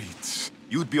streets.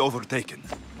 You'd be overtaken.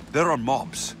 There are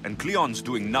mobs, and Cleon's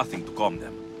doing nothing to calm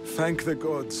them. Thank the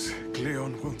gods,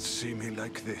 Cleon won't see me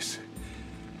like this.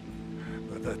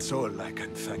 But that's all I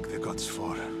can thank the gods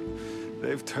for.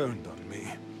 They've turned on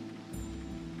me.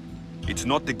 It's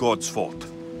not the gods' fault.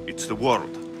 It's the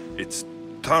world. It's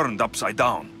turned upside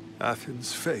down.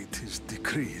 Athens' fate is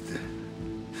decreed.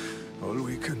 All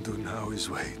we can do now is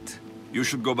wait. You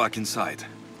should go back inside.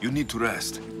 You need to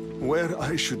rest. Where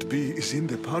I should be is in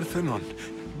the Parthenon,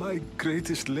 my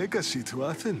greatest legacy to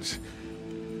Athens.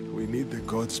 We need the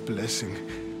gods' blessing.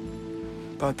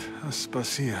 But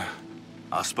Aspasia...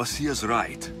 Aspasia's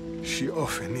right. She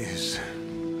often is.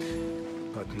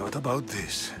 But not about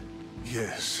this.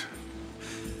 Yes.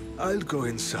 I'll go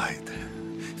inside.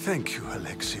 Thank you,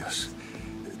 Alexios.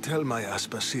 Tell my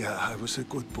Aspasia I was a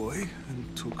good boy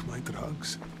and took my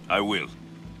drugs. I will.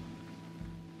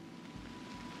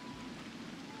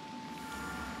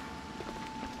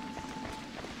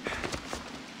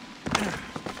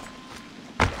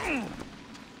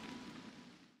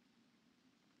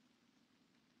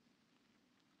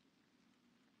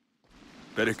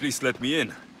 Pericles let me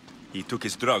in. He took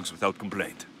his drugs without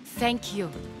complaint. Thank you.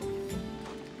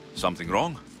 Something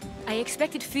wrong? I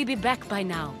expected Phoebe back by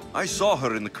now. I saw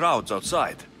her in the crowds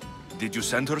outside. Did you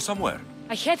send her somewhere?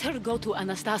 I had her go to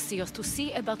Anastasios to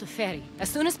see about a ferry. As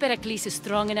soon as Pericles is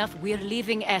strong enough, we're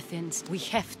leaving Athens. We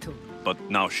have to. But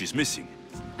now she's missing.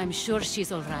 I'm sure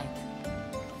she's all right.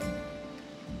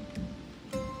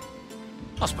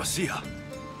 Aspasia,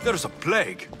 there's a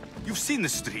plague. You've seen the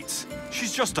streets.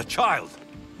 She's just a child.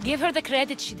 Give her the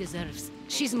credit she deserves.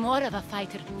 She's more of a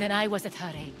fighter than I was at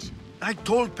her age. I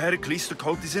told Pericles the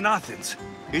cult is in Athens.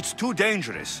 It's too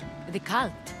dangerous. The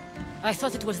cult? I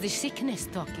thought it was the sickness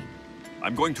talking.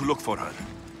 I'm going to look for her.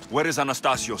 Where is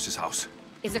Anastasios' house?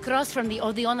 It's across from the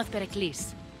Odeon of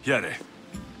Pericles. Here.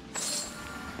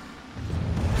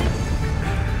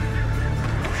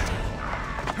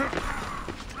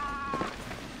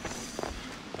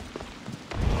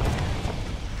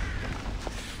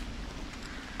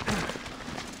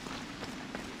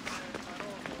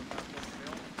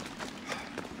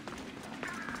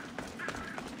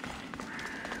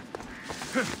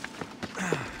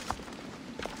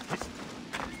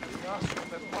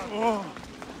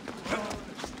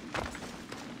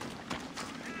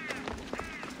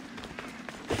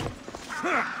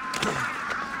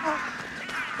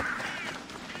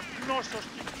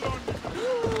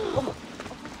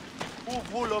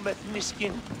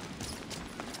 Miskin.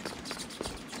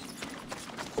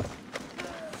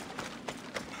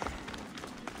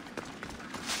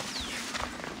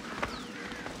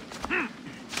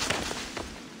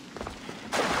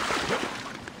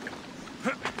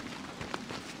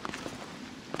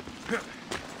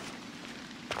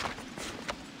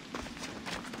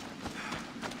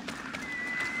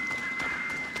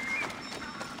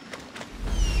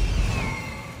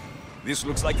 This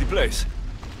looks like the place.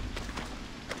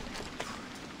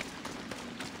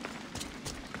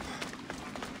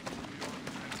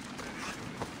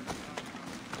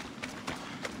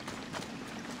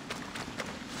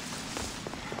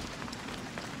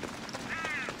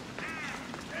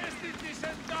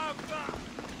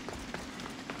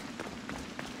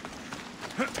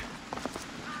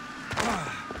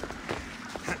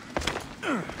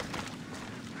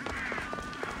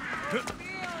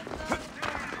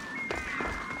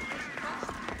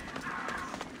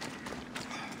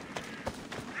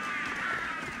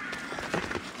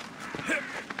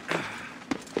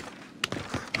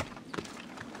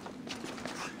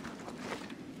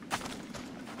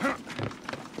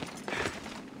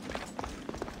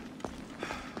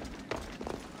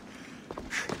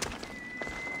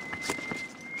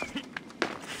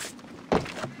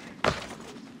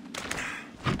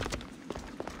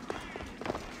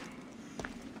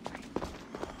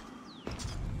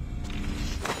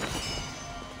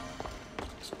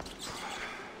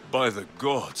 By the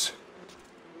gods.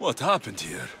 What happened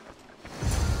here?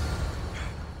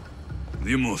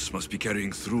 Deimos must be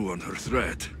carrying through on her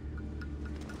threat.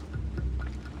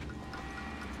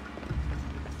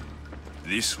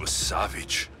 This was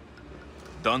savage.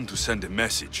 Done to send a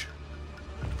message.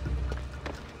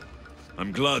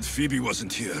 I'm glad Phoebe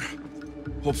wasn't here.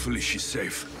 Hopefully she's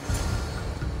safe.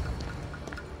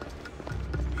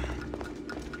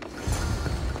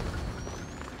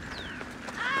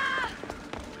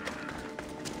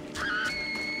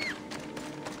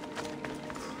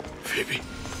 Phoebe.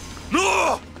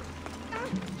 No!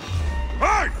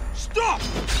 Hey! Stop!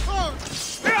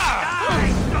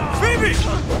 Phoebe!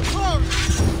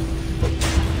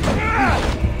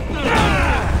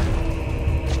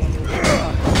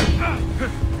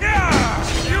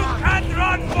 You can't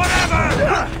run forever!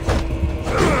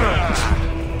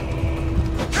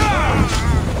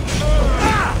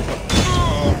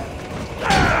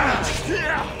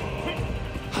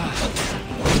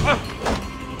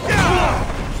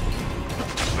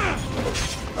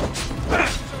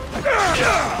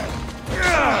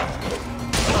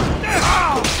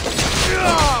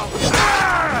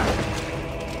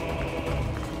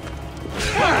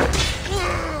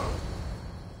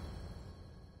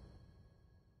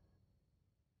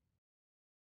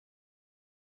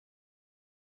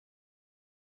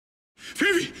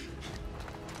 Phoebe!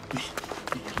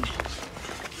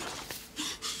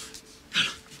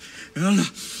 Anna!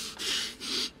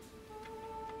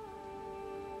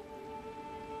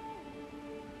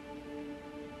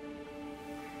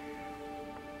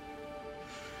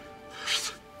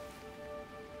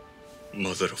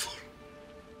 Mother of all,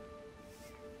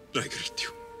 I greet you.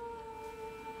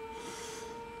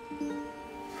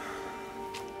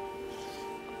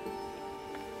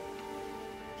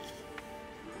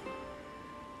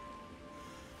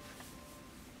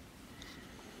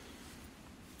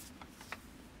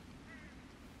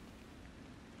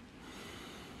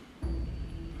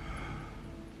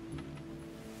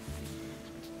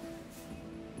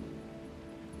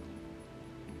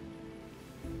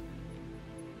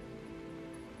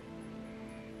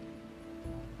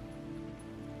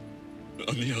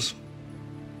 Alexios.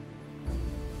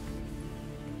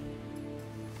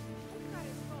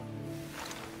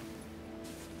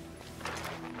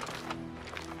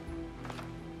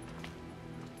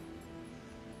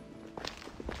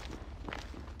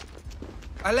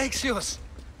 Alexios!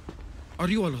 Are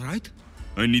you all right?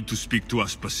 I need to speak to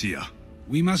Aspasia.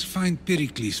 We must find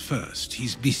Pericles first.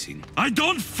 He's missing. I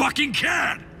don't fucking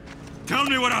care! Tell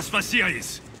me where Aspasia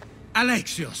is!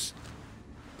 Alexios!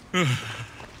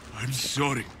 I'm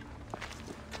sorry.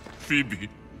 Phoebe.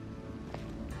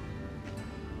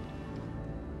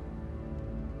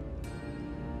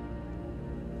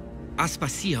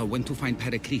 Aspasia went to find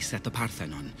Pericles at the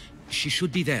Parthenon. She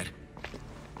should be there.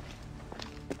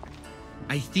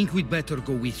 I think we'd better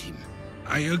go with him.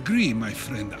 I agree, my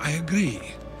friend. I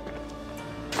agree.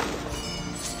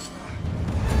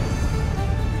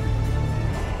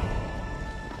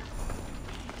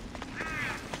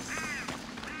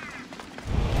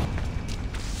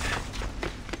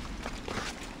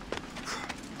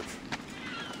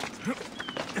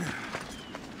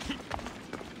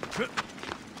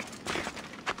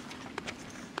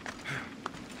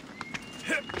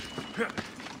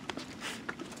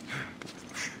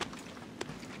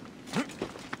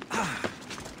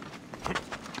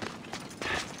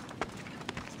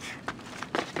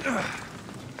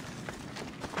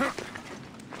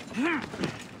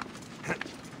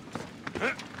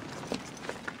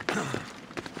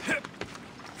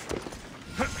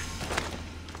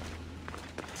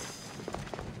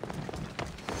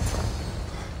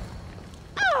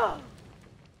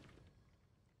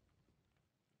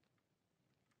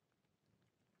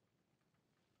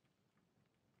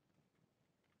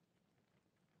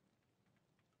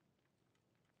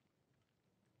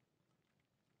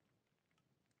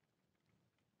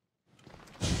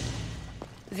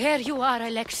 There you are,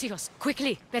 Alexios.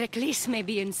 Quickly, Pericles may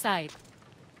be inside.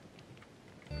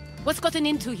 What's gotten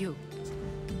into you?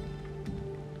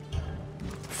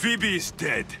 Phoebe is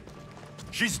dead.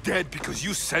 She's dead because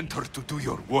you sent her to do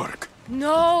your work.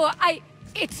 No,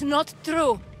 it's not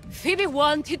true. Phoebe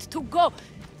wanted to go.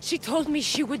 She told me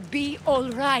she would be all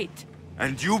right.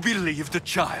 And you believe the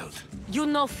child? You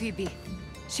know Phoebe.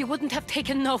 She wouldn't have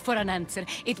taken no for an answer.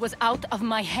 It was out of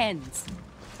my hands.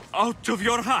 Out of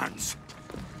your hands?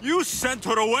 You sent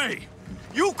her away!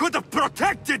 You could have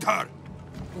protected her!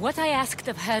 What I asked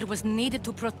of her was needed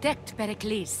to protect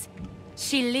Pericles.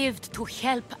 She lived to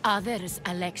help others,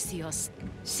 Alexios.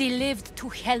 She lived to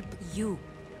help you.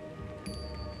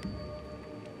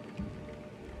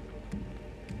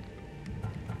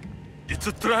 It's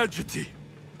a tragedy.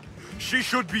 She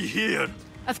should be here.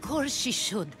 Of course she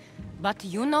should. But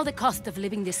you know the cost of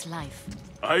living this life.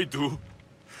 I do.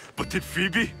 But did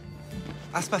Phoebe?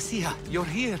 Aspasia, you're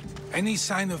here. Any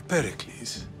sign of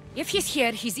Pericles? If he's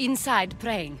here, he's inside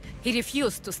praying. He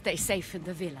refused to stay safe in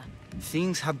the villa.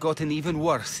 Things have gotten even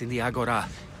worse in the Agora.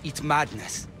 It's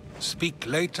madness. Speak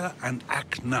later and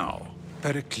act now.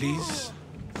 Pericles?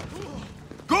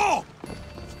 Go!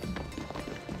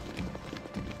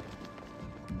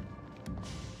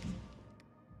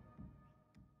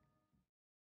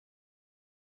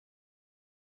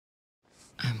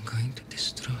 I'm going to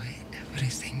destroy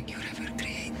everything you've ever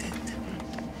created.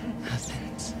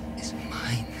 Athens is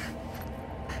mine.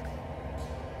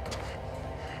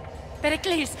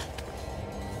 Pericles!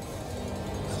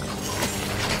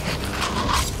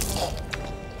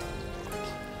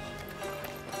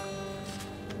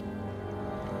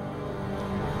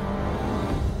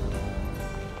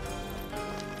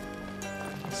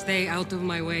 Stay out of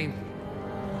my way.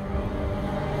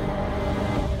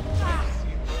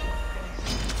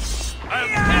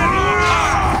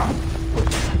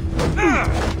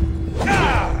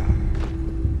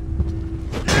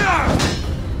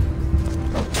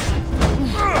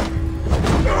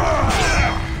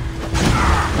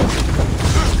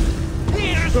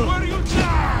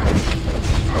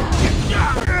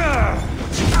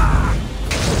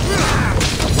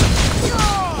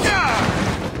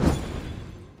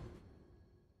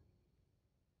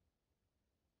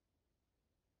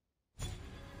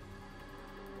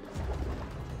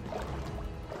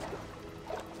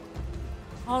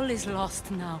 All is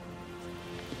lost now.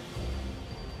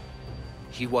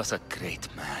 He was a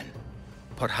great man.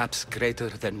 Perhaps greater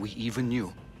than we even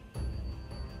knew.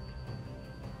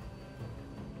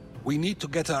 We need to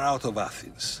get her out of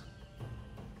Athens.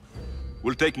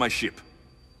 We'll take my ship.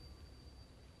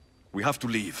 We have to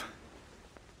leave.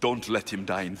 Don't let him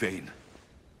die in vain.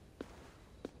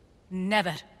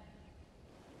 Never.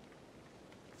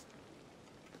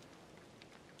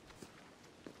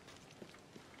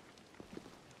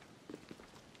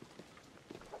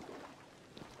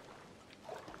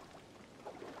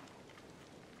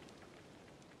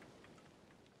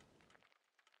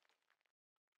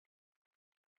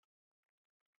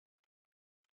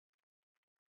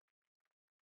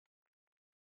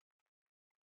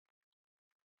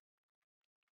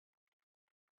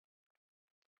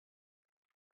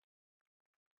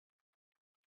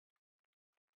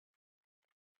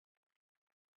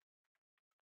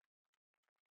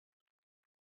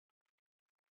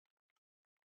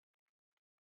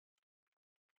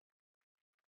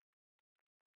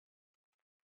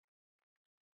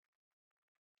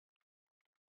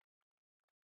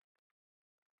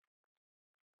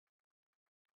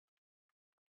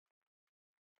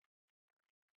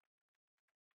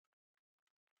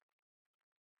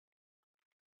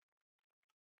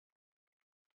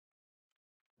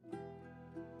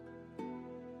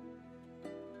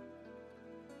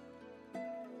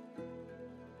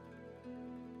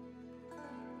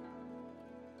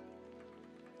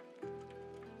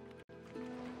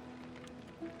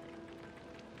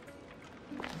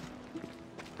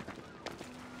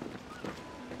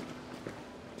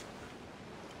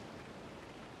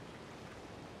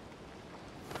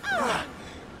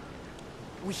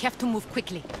 We have to move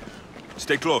quickly.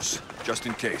 Stay close, just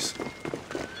in case.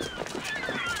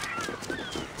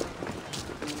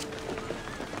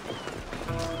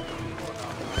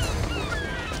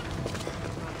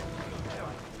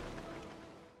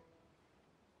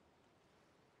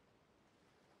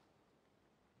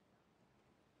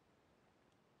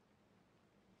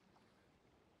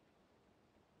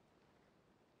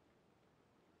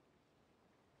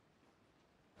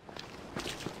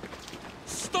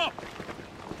 Stop!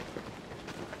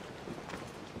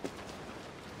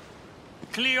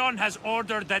 Cleon has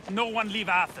ordered that no one leave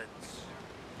Athens.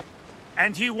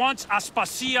 And he wants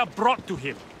Aspasia brought to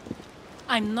him.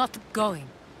 I'm not going.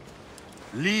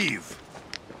 Leave.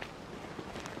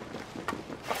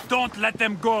 Don't let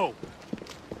them go.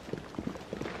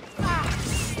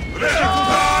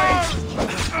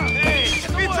 Hey,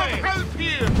 need some help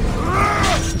here!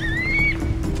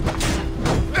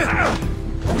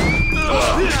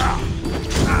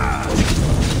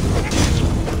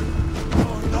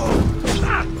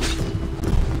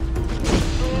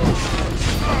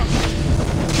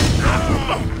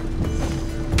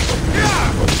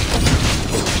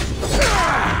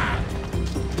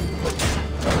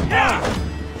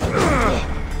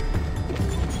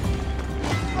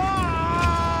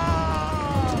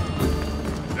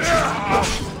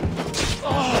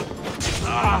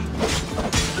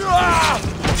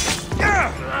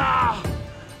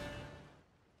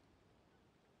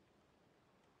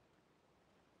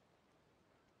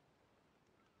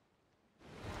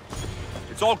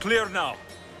 It's all clear now.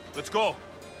 Let's go.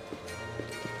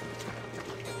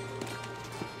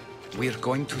 We're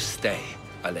going to stay,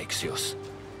 Alexios.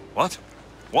 What?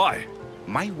 Why?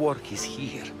 My work is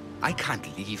here. I can't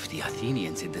leave the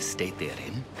Athenians in the state they're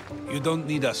in. You don't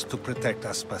need us to protect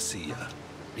Aspasia.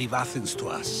 Leave Athens to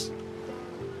us.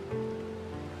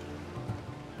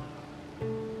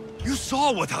 You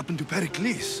saw what happened to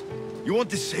Pericles. You want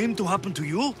the same to happen to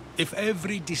you? If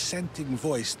every dissenting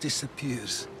voice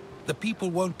disappears, the people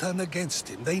won't turn against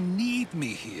him. They need me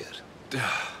here.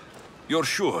 You're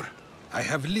sure? I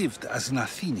have lived as an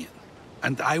Athenian,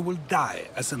 and I will die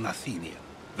as an Athenian.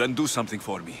 Then do something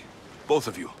for me. Both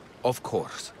of you. Of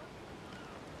course.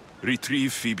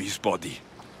 Retrieve Phoebe's body.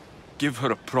 Give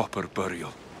her a proper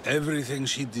burial. Everything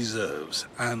she deserves,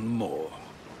 and more.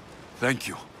 Thank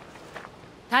you.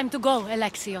 Time to go,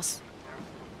 Alexios.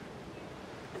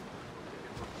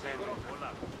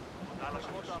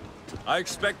 I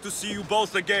expect to see you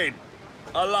both again.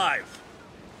 Alive.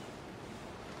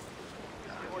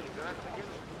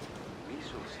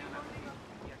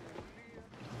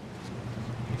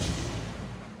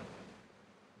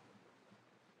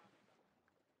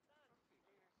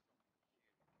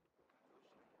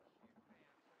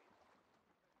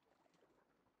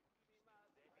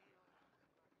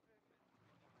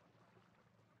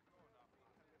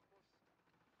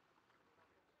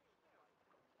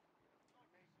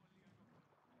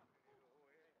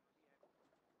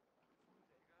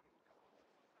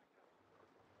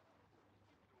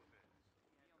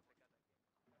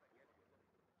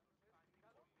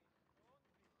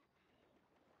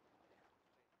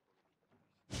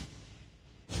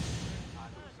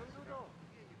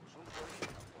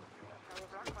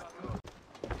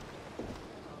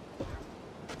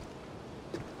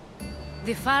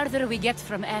 The farther we get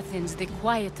from Athens, the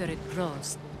quieter it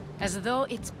grows. As though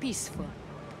it's peaceful.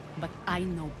 But I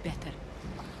know better.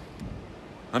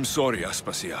 I'm sorry,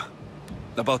 Aspasia.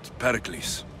 About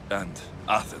Pericles and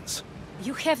Athens.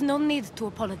 You have no need to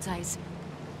apologize.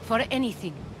 For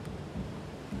anything.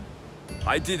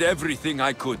 I did everything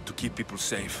I could to keep people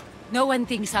safe. No one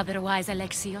thinks otherwise,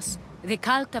 Alexios. The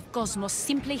cult of Cosmos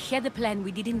simply had a plan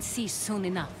we didn't see soon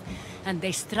enough. And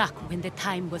they struck when the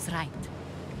time was right.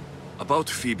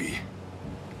 About Phoebe.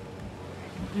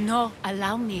 No,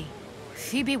 allow me.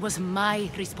 Phoebe was my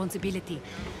responsibility.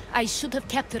 I should have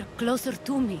kept her closer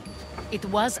to me. It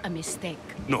was a mistake.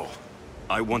 No.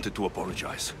 I wanted to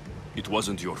apologize. It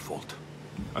wasn't your fault.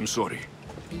 I'm sorry.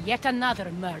 Yet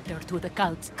another murder to the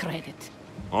cult's credit.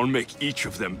 I'll make each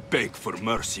of them beg for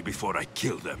mercy before I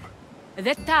kill them.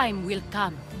 That time will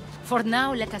come. For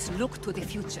now, let us look to the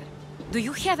future. Do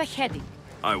you have a heading?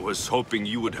 I was hoping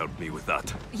you would help me with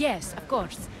that. Yes, of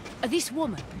course. This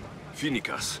woman.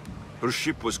 Phoenicas. Her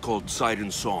ship was called Siren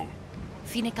Song.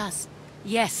 Phoenicas.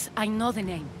 Yes, I know the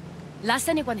name. Last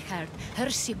anyone heard,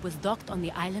 her ship was docked on the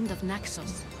island of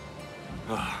Naxos.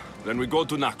 Then we go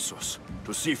to Naxos,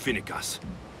 to see Phoenicas.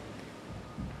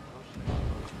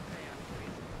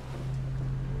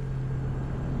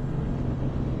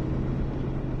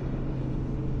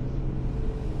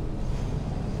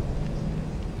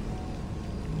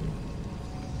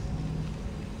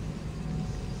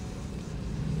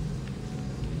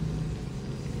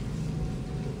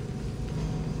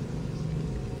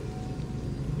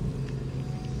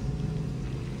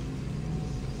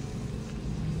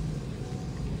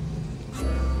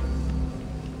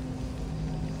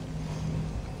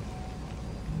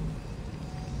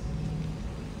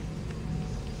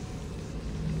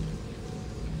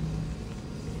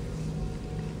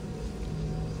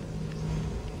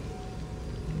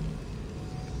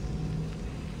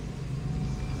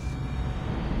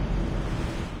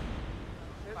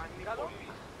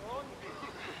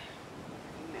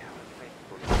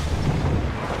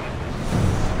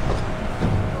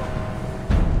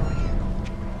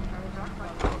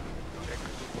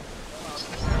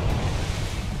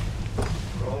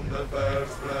 From the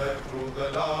first flag to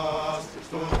the last,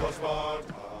 stood for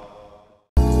Spartan.